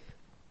faith.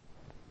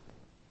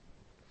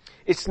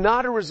 It's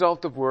not a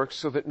result of works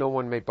so that no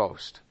one may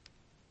boast.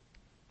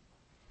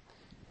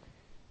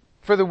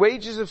 For the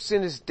wages of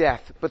sin is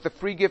death, but the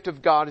free gift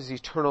of God is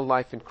eternal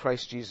life in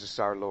Christ Jesus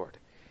our Lord.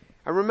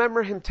 I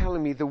remember him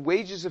telling me the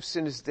wages of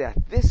sin is death.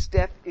 This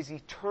death is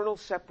eternal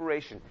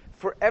separation,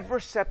 forever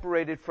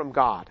separated from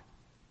God.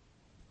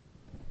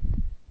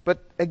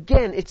 But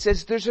again, it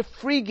says there's a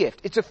free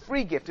gift. It's a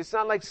free gift. It's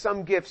not like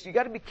some gifts. You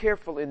got to be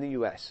careful in the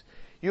U.S.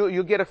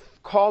 You'll get a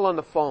call on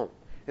the phone,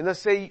 and they'll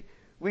say,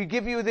 "We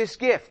give you this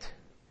gift.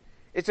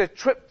 It's a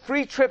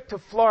free trip to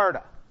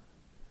Florida."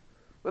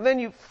 Well, then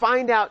you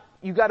find out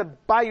you got to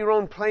buy your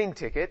own plane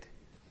ticket.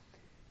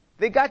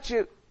 They got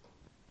you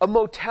a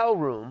motel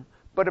room,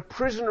 but a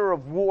prisoner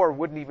of war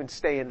wouldn't even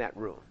stay in that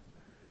room.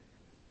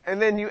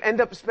 And then you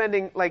end up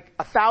spending like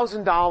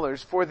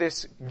 $1,000 for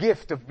this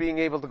gift of being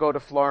able to go to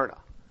Florida.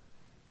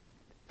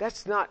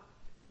 That's not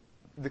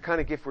the kind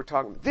of gift we're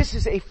talking about. This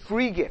is a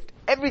free gift.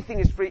 Everything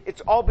is free.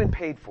 It's all been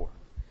paid for.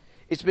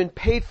 It's been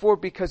paid for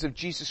because of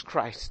Jesus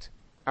Christ,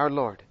 our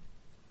Lord.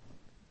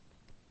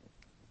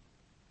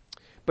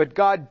 But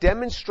God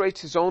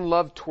demonstrates His own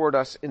love toward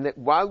us in that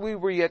while we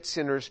were yet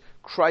sinners,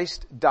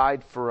 Christ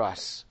died for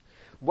us.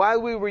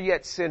 While we were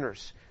yet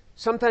sinners.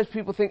 Sometimes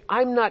people think,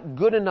 I'm not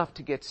good enough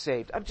to get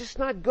saved. I'm just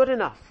not good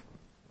enough.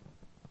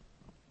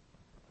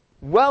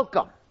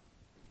 Welcome.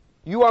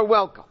 You are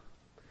welcome.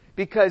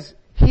 Because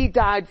He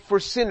died for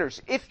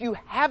sinners. If you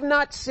have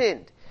not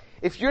sinned,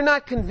 if you're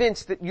not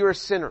convinced that you're a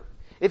sinner,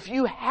 if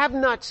you have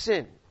not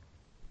sinned,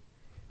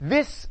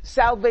 this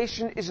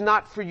salvation is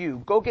not for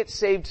you. Go get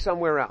saved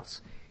somewhere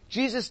else.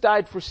 Jesus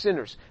died for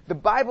sinners. The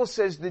Bible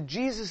says that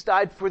Jesus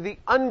died for the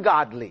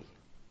ungodly.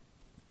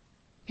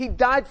 He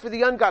died for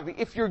the ungodly.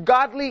 If you're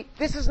godly,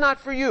 this is not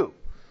for you.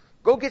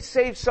 Go get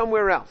saved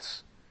somewhere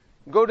else.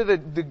 Go to the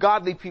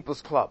godly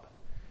people's club.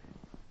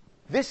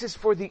 This is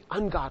for the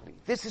ungodly.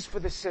 This is for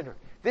the sinner.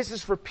 This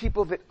is for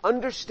people that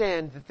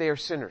understand that they are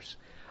sinners.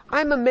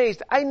 I'm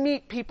amazed. I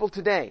meet people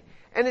today,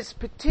 and it's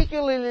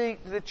particularly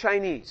the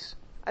Chinese.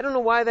 I don't know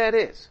why that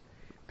is.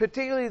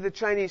 Particularly the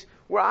Chinese,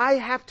 where I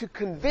have to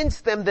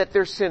convince them that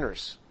they're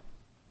sinners.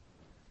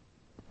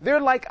 They're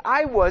like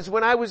I was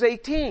when I was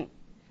 18.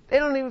 They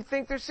don't even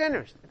think they're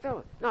sinners.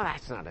 No,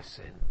 that's not a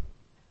sin.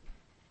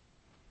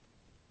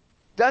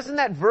 Doesn't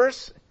that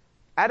verse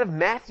out of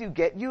Matthew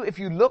get you? If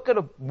you look at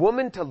a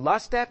woman to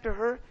lust after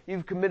her,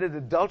 you've committed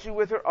adultery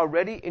with her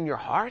already in your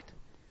heart?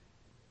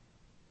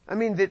 I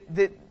mean,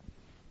 that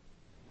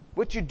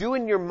what you do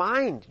in your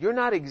mind, you're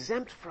not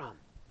exempt from.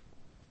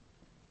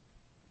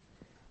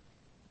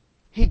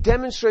 He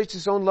demonstrates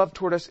His own love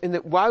toward us in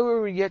that while we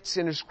were yet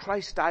sinners,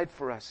 Christ died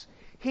for us.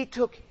 He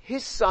took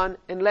His Son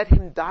and let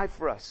Him die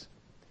for us.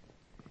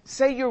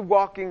 Say you're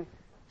walking,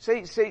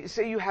 say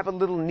you have a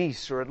little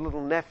niece or a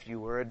little nephew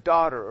or a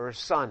daughter or a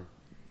son,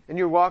 and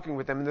you're walking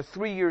with them and they're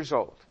 3 years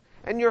old,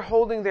 and you're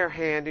holding their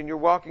hand and you're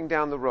walking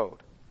down the road.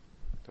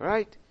 All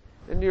right?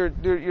 And you're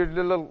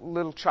the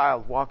little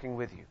child walking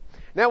with you.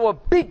 Now a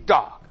big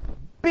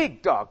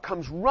dog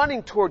comes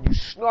running toward you,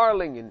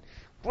 snarling and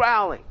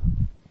growling.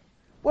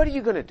 What are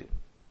you going to do?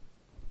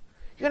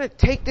 You're going to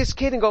take this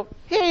kid and go,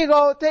 here you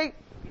go,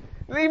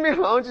 leave me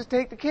alone, just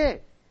take the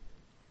kid.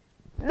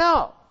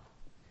 No.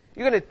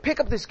 You're going to pick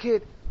up this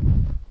kid,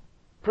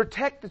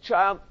 protect the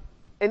child,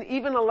 and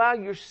even allow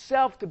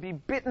yourself to be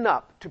bitten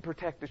up to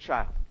protect the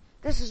child.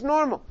 This is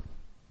normal.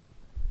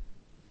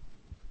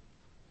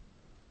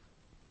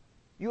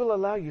 You will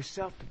allow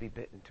yourself to be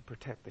bitten to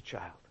protect the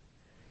child.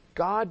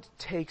 God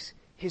takes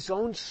His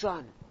own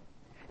Son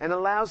and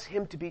allows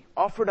Him to be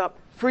offered up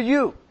for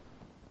you.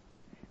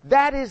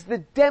 That is the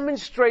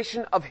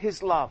demonstration of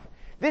His love.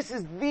 This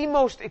is the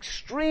most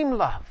extreme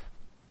love.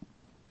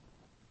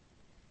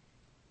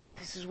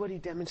 This is what He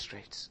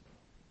demonstrates.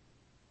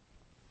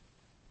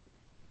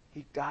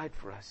 He died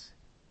for us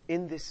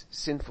in this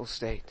sinful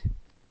state.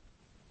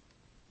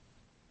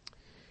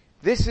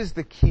 This is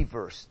the key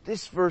verse.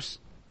 This verse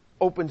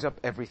opens up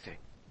everything.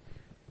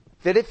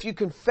 That if you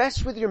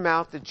confess with your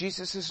mouth that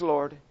Jesus is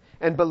Lord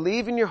and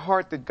believe in your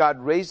heart that God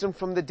raised Him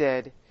from the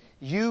dead,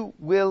 you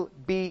will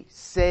be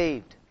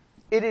saved.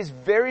 It is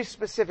very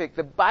specific.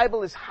 The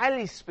Bible is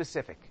highly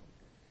specific.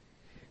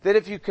 That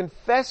if you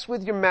confess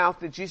with your mouth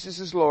that Jesus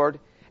is Lord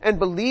and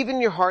believe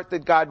in your heart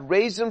that God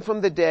raised Him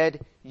from the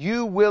dead,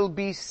 you will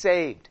be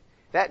saved.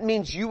 That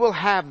means you will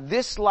have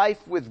this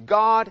life with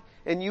God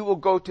and you will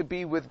go to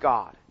be with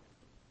God.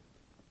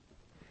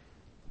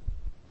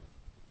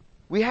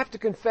 We have to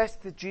confess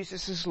that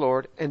Jesus is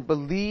Lord and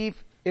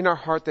believe in our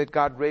heart that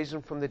God raised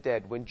Him from the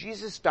dead. When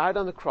Jesus died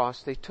on the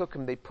cross, they took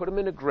Him, they put Him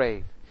in a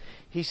grave.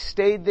 He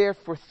stayed there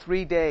for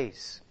 3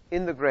 days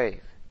in the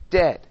grave,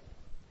 dead.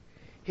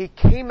 He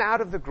came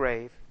out of the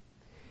grave.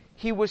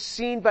 He was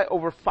seen by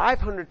over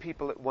 500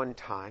 people at one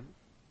time.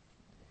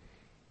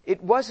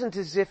 It wasn't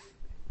as if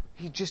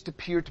He just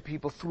appeared to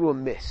people through a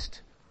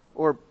mist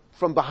or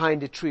from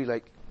behind a tree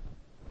like,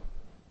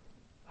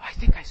 I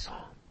think I saw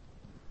Him.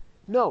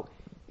 No,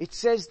 it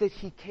says that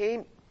He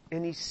came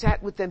and He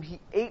sat with them. He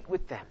ate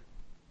with them.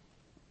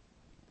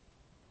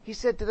 He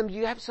said to them, do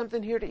you have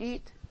something here to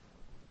eat?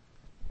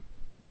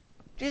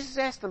 Jesus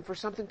asked them for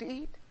something to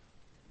eat.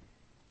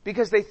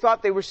 Because they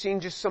thought they were seeing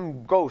just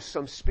some ghost,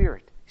 some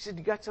spirit. He said,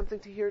 you got something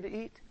here to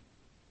eat?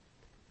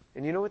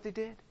 And you know what they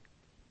did?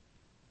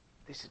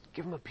 They said,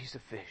 give Him a piece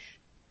of fish.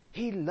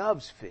 He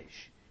loves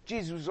fish.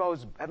 Jesus was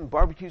always having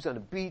barbecues on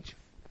the beach,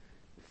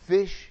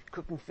 fish,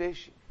 cooking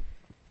fish.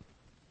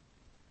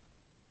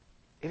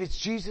 If it's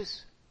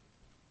Jesus,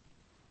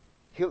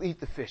 He'll eat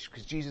the fish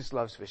because Jesus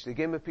loves fish. They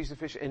gave Him a piece of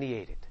fish and He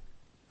ate it.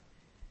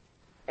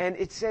 And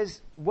it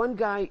says, one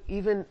guy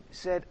even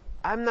said,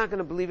 I'm not going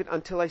to believe it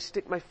until I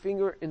stick my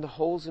finger in the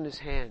holes in His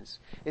hands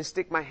and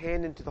stick my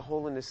hand into the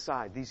hole in His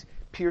side, these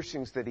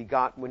piercings that He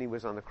got when He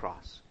was on the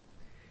cross.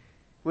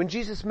 When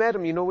Jesus met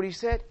him, you know what he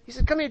said? He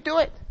said, come here, do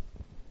it.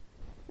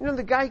 You know,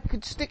 the guy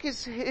could stick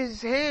his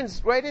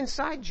hands right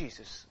inside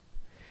Jesus.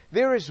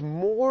 There is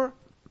more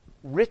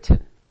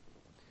written.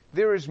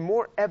 There is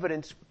more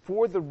evidence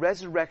for the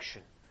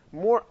resurrection,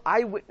 more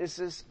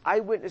eyewitness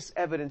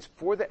evidence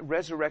for the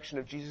resurrection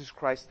of Jesus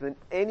Christ than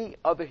any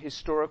other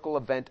historical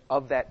event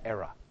of that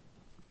era.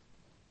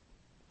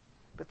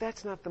 But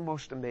that's not the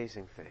most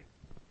amazing thing.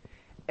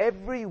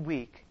 Every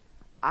week,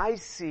 I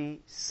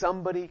see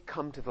somebody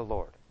come to the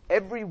Lord.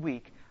 Every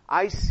week,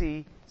 I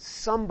see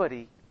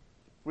somebody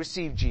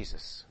receive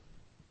Jesus.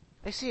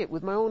 I see it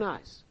with my own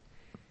eyes.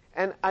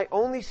 And I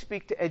only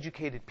speak to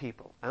educated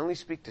people. I only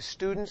speak to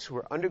students who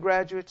are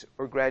undergraduates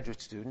or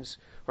graduate students,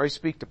 or I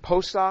speak to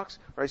postdocs,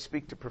 or I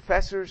speak to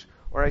professors,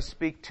 or I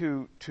speak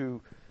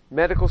to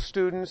medical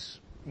students,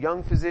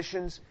 young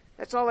physicians.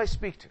 That's all I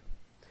speak to.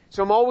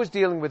 So I'm always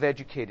dealing with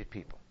educated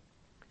people.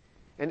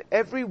 And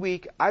every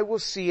week I will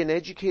see an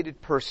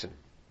educated person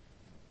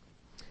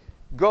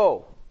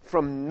go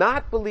from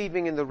not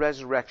believing in the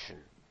resurrection,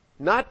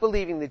 not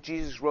believing that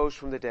Jesus rose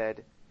from the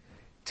dead,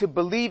 to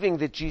believing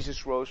that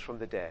Jesus rose from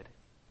the dead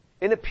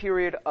in a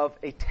period of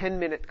a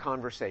 10-minute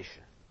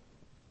conversation.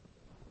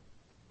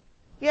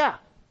 Yeah.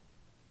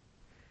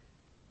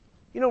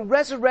 You know,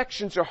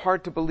 resurrections are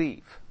hard to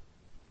believe.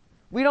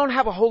 We don't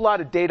have a whole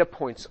lot of data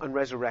points on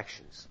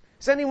resurrections.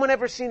 Has anyone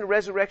ever seen a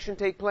resurrection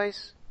take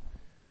place?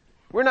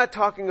 We're not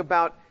talking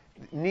about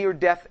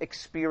near-death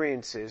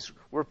experiences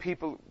where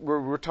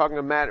we're talking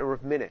a matter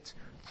of minutes.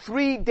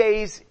 3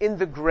 days in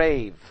the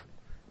grave,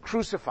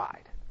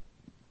 crucified.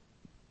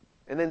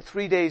 And then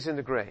 3 days in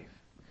the grave.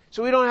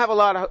 So we don't have a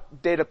lot of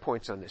data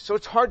points on this. So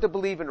it's hard to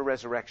believe in a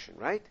resurrection,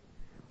 right?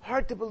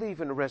 Hard to believe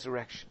in a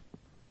resurrection.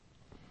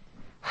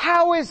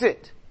 How is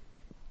it?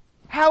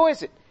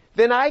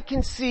 Then I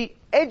can see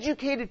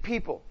educated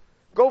people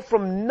go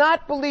from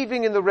not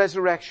believing in the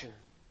resurrection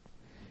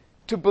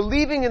to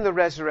believing in the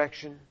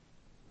resurrection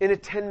in a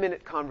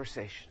 10-minute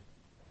conversation.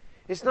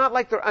 It's not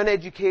like they're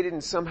uneducated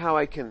and somehow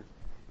I can,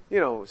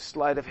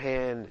 sleight of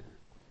hand, and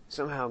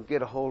somehow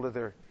get a hold of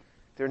their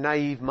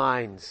naive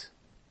minds.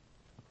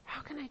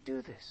 How can I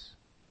do this?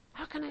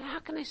 How can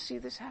I see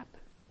this happen?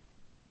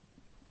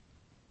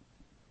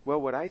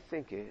 Well, what I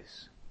think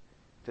is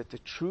that the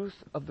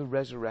truth of the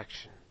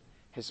resurrection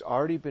has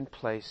already been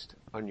placed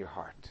on your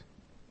heart.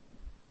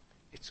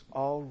 It's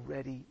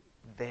already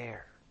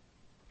there.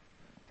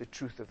 The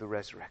truth of the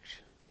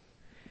resurrection.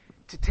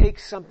 To take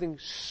something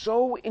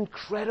so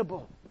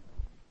incredible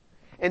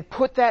and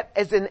put that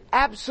as an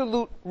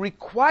absolute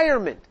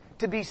requirement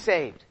to be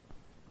saved.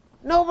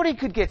 Nobody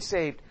could get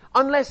saved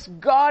unless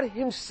God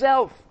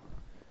Himself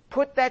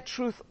put that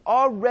truth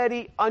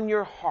already on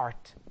your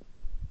heart.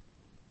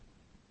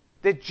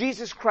 That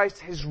Jesus Christ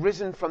has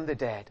risen from the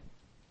dead.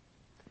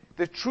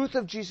 The truth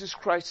of Jesus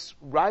Christ's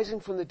rising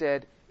from the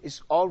dead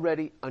is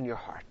already on your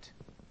heart.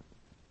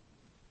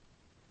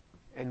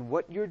 And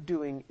what you're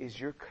doing is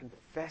you're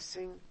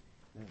confessing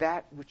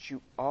that which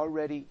you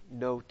already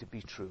know to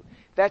be true.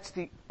 That's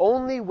the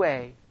only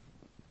way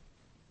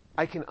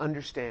I can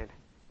understand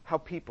how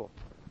people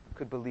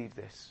could believe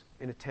this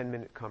in a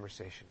 10-minute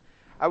conversation.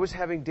 I was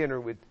having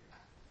dinner with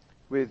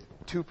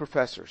two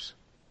professors.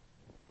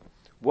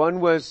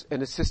 One was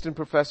an assistant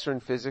professor in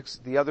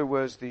physics. The other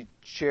was the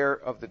chair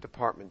of the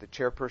department, the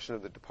chairperson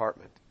of the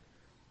department.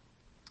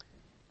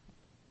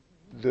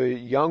 The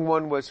young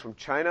one was from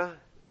China.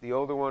 The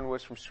older one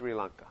was from Sri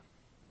Lanka.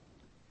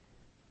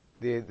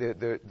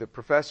 The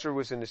professor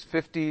was in his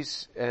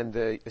 50s, and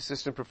the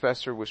assistant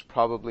professor was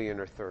probably in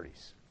her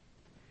 30s.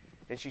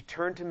 And she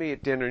turned to me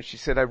at dinner and she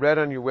said, I read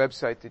on your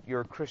website that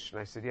you're a Christian.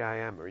 I said, yeah, I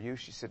am. Are you?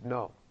 She said,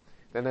 no.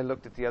 Then I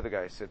looked at the other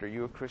guy. I said, are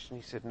you a Christian?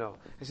 He said, no.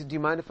 I said, do you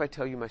mind if I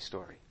tell you my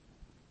story?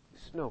 He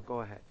said, no, go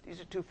ahead. These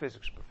are two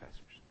physics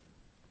professors.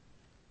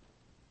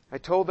 I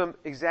told them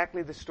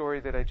exactly the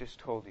story that I just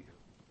told you.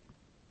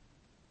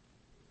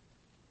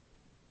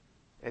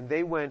 And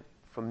they went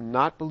from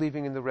not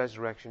believing in the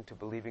resurrection to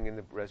believing in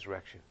the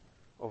resurrection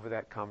over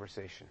that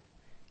conversation.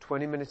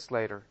 20 minutes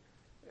later,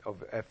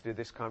 after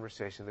this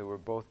conversation, they were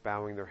both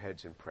bowing their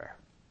heads in prayer.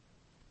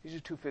 These are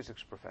two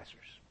physics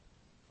professors.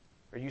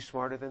 Are you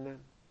smarter than them?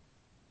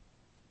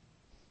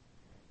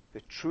 The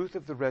truth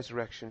of the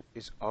resurrection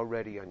is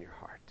already on your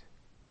heart.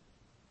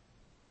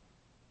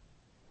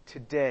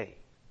 Today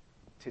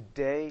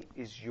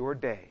is your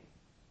day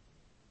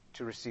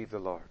to receive the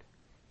Lord.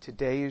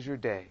 Today is your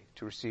day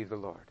to receive the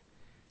Lord.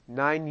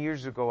 9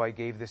 years ago, I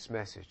gave this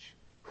message.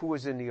 Who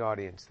was in the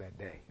audience that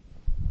day?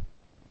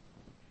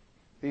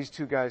 These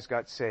two guys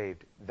got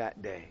saved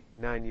that day,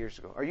 9 years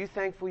ago. Are you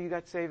thankful you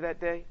got saved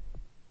that day?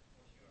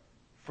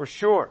 For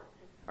sure.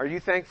 Are you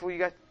thankful you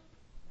got?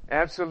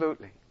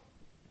 Absolutely.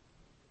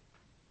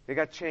 They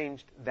got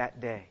changed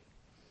that day,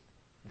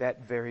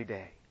 that very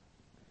day.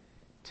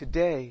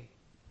 Today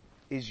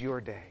is your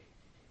day.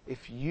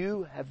 If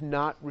you have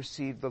not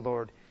received the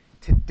Lord,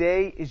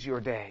 today is your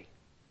day.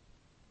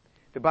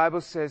 The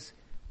Bible says,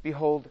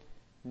 behold,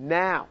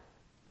 now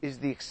is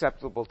the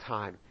acceptable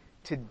time.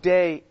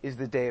 Today is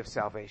the day of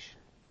salvation.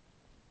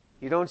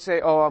 You don't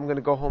say, oh, I'm going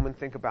to go home and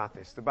think about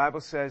this. The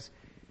Bible says,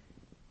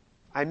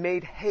 I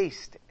made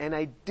haste and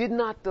I did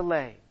not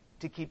delay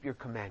to keep your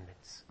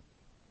commandments.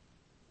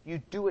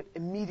 You do it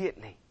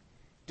immediately.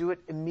 Do it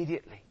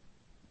immediately.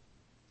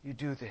 You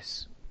do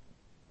this.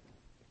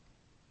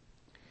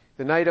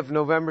 The night of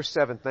November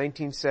 7th,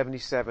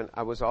 1977,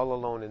 I was all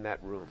alone in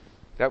that room.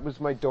 That was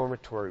my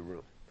dormitory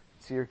room,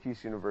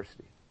 Syracuse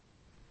University.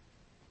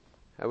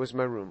 That was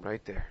my room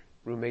right there,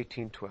 room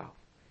 1812.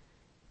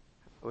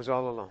 I was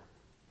all alone.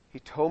 He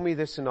told me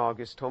this in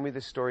August, told me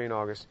this story in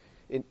August.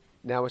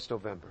 Now it's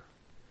November.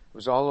 I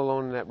was all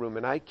alone in that room,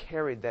 and I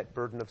carried that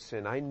burden of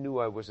sin. I knew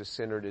I was a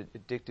sinner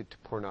addicted to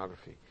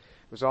pornography.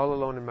 I was all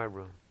alone in my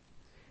room.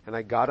 And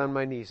I got on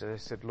my knees and I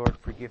said, Lord,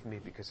 forgive me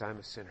because I'm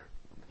a sinner,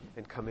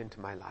 and come into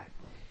my life.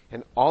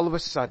 And all of a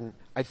sudden,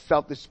 I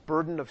felt this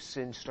burden of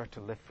sin start to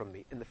lift from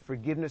me, and the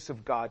forgiveness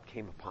of God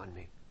came upon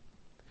me.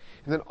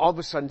 And then all of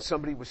a sudden,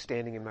 somebody was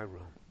standing in my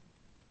room.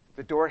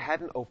 The door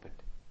hadn't opened.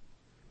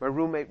 My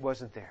roommate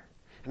wasn't there.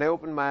 And I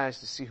opened my eyes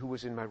to see who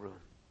was in my room.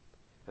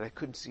 And I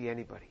couldn't see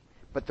anybody.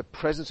 But the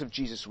presence of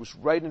Jesus was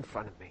right in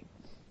front of me.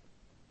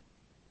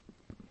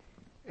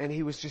 And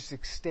he was just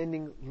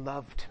extending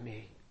love to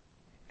me,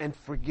 and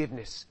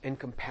forgiveness and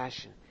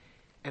compassion.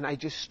 And I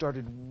just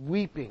started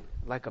weeping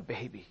like a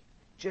baby.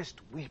 Just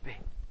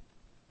weeping.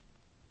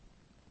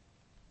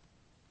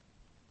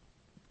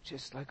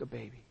 Just like a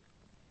baby.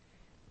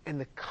 And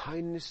the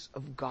kindness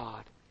of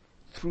God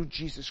through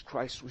Jesus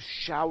Christ was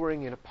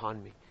showering in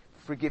upon me,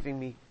 forgiving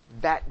me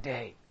that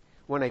day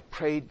when I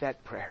prayed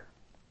that prayer.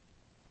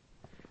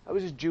 I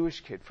was a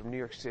Jewish kid from New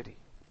York City.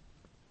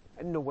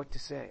 I didn't know what to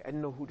say. I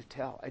didn't know who to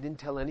tell. I didn't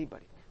tell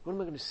anybody. What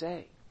am I going to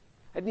say?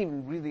 I didn't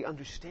even really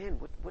understand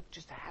what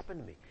just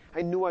happened to me.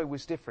 I knew I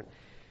was different.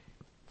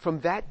 From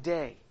that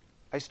day,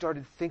 I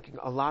started thinking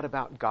a lot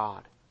about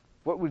God.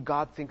 What would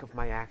God think of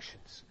my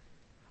actions?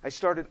 I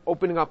started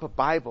opening up a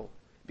Bible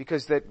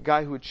because that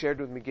guy who had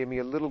shared with me gave me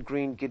a little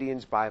green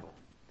Gideon's Bible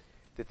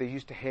that they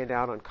used to hand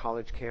out on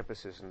college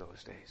campuses in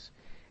those days.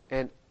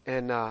 And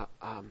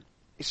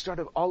it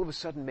started all of a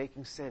sudden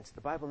making sense.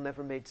 The Bible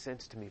never made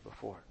sense to me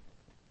before.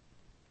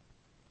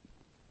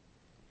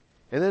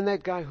 And then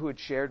that guy who had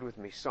shared with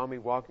me saw me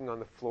walking on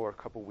the floor a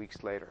couple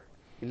weeks later.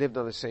 He lived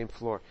on the same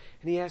floor.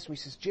 And he asked me,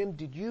 he says, Jim,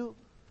 did you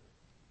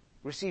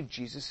receive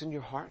Jesus in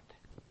your heart?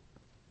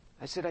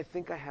 I said, I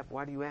think I have.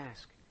 Why do you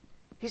ask?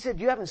 He said,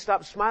 you haven't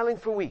stopped smiling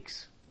for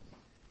weeks.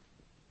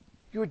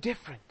 You're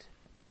different.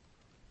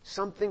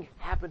 Something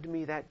happened to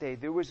me that day.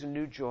 There was a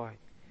new joy.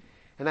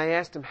 And I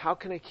asked him, how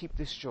can I keep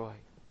this joy?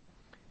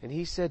 And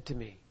he said to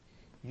me,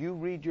 you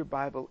read your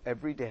Bible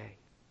every day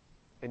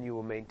and you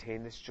will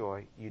maintain this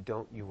joy. You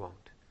don't, you won't.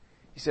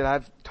 He said,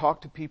 I've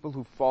talked to people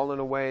who've fallen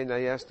away, and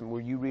I asked them, were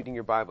you reading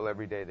your Bible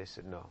every day? They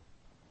said, no.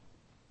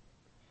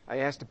 I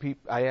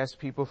asked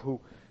people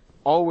who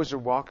always are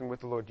walking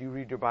with the Lord, do you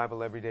read your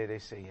Bible every day? They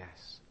say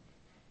yes.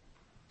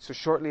 So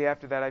shortly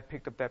after that, I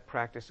picked up that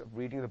practice of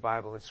reading the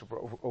Bible, and so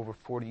for over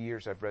 40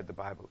 years I've read the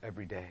Bible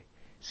every day.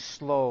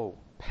 Slow,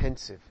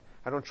 pensive.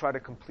 I don't try to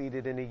complete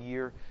it in a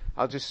year.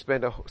 I'll just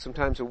spend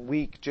sometimes a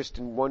week just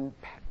in one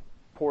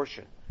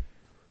portion,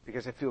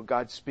 because I feel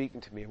God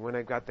speaking to me. And when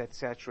I've got that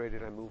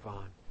saturated, I move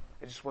on.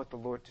 I just want the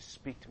Lord to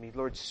speak to me.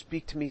 Lord,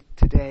 speak to me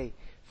today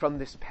from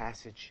this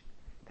passage.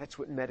 That's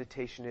what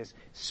meditation is.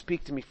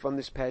 Speak to me from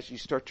this passage. You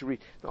start to read.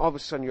 And all of a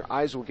sudden, your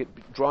eyes will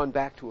get drawn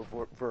back to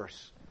a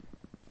verse.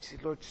 You say,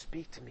 Lord,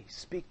 speak to me.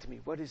 Speak to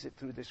me. What is it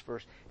through this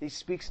verse? And he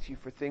speaks to you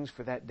for things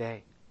for that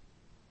day.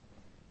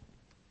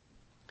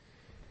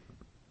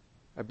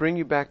 I bring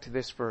you back to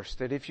this verse,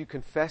 that if you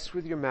confess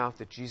with your mouth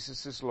that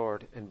Jesus is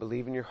Lord and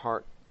believe in your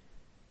heart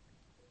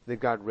that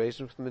God raised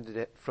him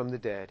from the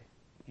dead,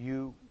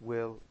 you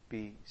will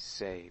be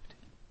saved.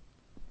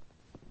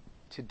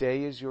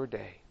 Today is your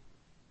day.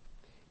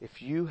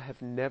 If you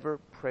have never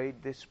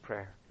prayed this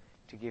prayer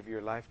to give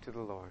your life to the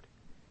Lord,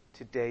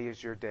 today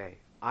is your day.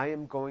 I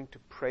am going to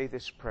pray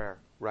this prayer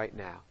right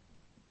now.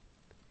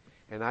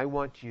 And I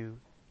want you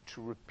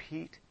to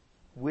repeat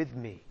with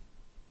me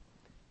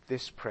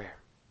this prayer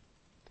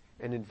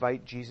and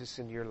invite Jesus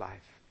into your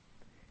life.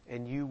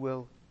 And you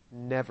will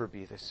never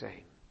be the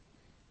same.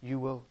 You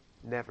will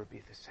never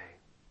be the same.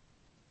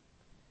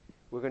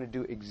 We're going to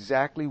do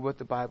exactly what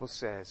the Bible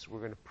says. We're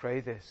going to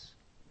pray this,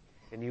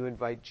 and you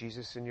invite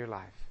Jesus in your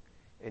life,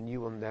 and you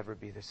will never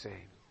be the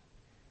same.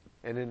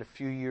 And in a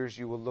few years,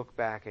 you will look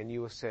back and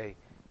you will say,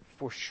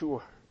 for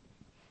sure,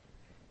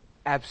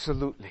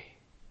 absolutely,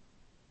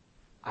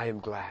 I am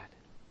glad.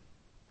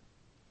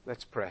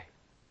 Let's pray.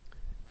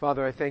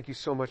 Father, I thank you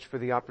so much for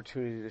the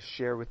opportunity to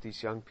share with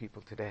these young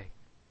people today.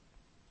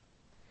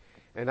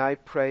 And I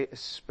pray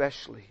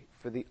especially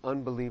for the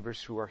unbelievers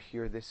who are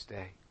here this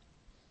day,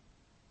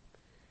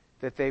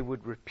 that they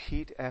would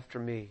repeat after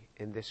me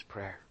in this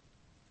prayer.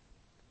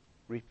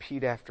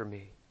 Repeat after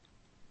me.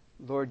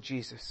 Lord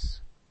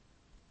Jesus,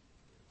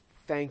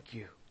 thank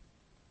you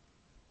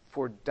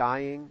for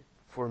dying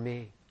for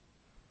me.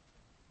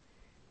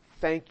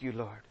 Thank you,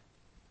 Lord,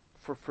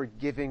 for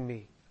forgiving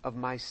me of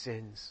my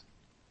sins.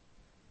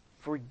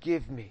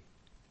 Forgive me.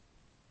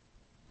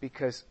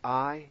 because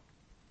I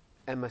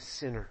am a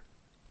sinner.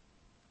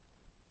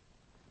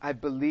 I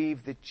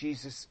believe that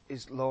Jesus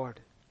is Lord.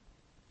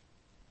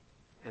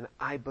 And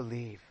I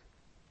believe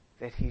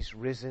that He's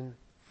risen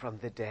from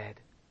the dead.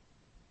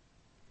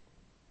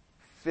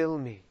 Fill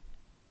me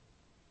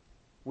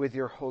with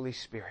your Holy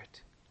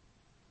Spirit.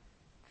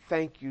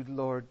 Thank you,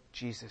 Lord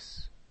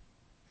Jesus,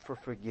 for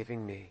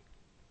forgiving me.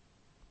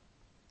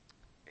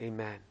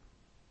 Amen.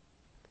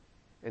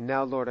 And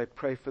now, Lord, I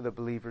pray for the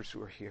believers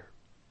who are here,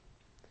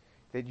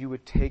 that you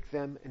would take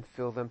them and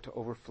fill them to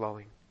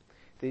overflowing,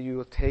 that you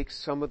will take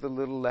some of the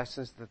little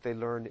lessons that they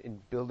learned in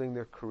building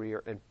their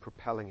career and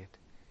propelling it,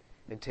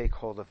 and take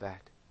hold of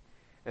that.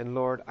 And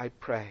Lord, I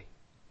pray,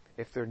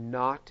 if they're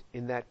not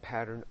in that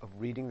pattern of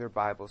reading their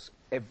Bibles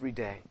every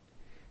day,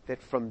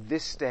 that from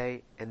this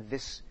day and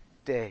this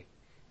day,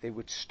 they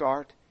would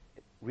start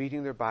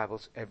reading their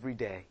Bibles every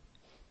day,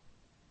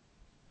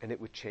 and it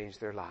would change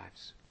their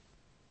lives,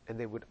 and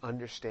they would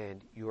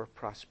understand your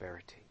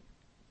prosperity.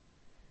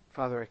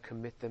 Father, I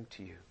commit them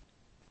to you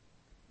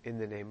in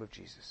the name of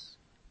Jesus.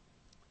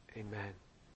 Amen.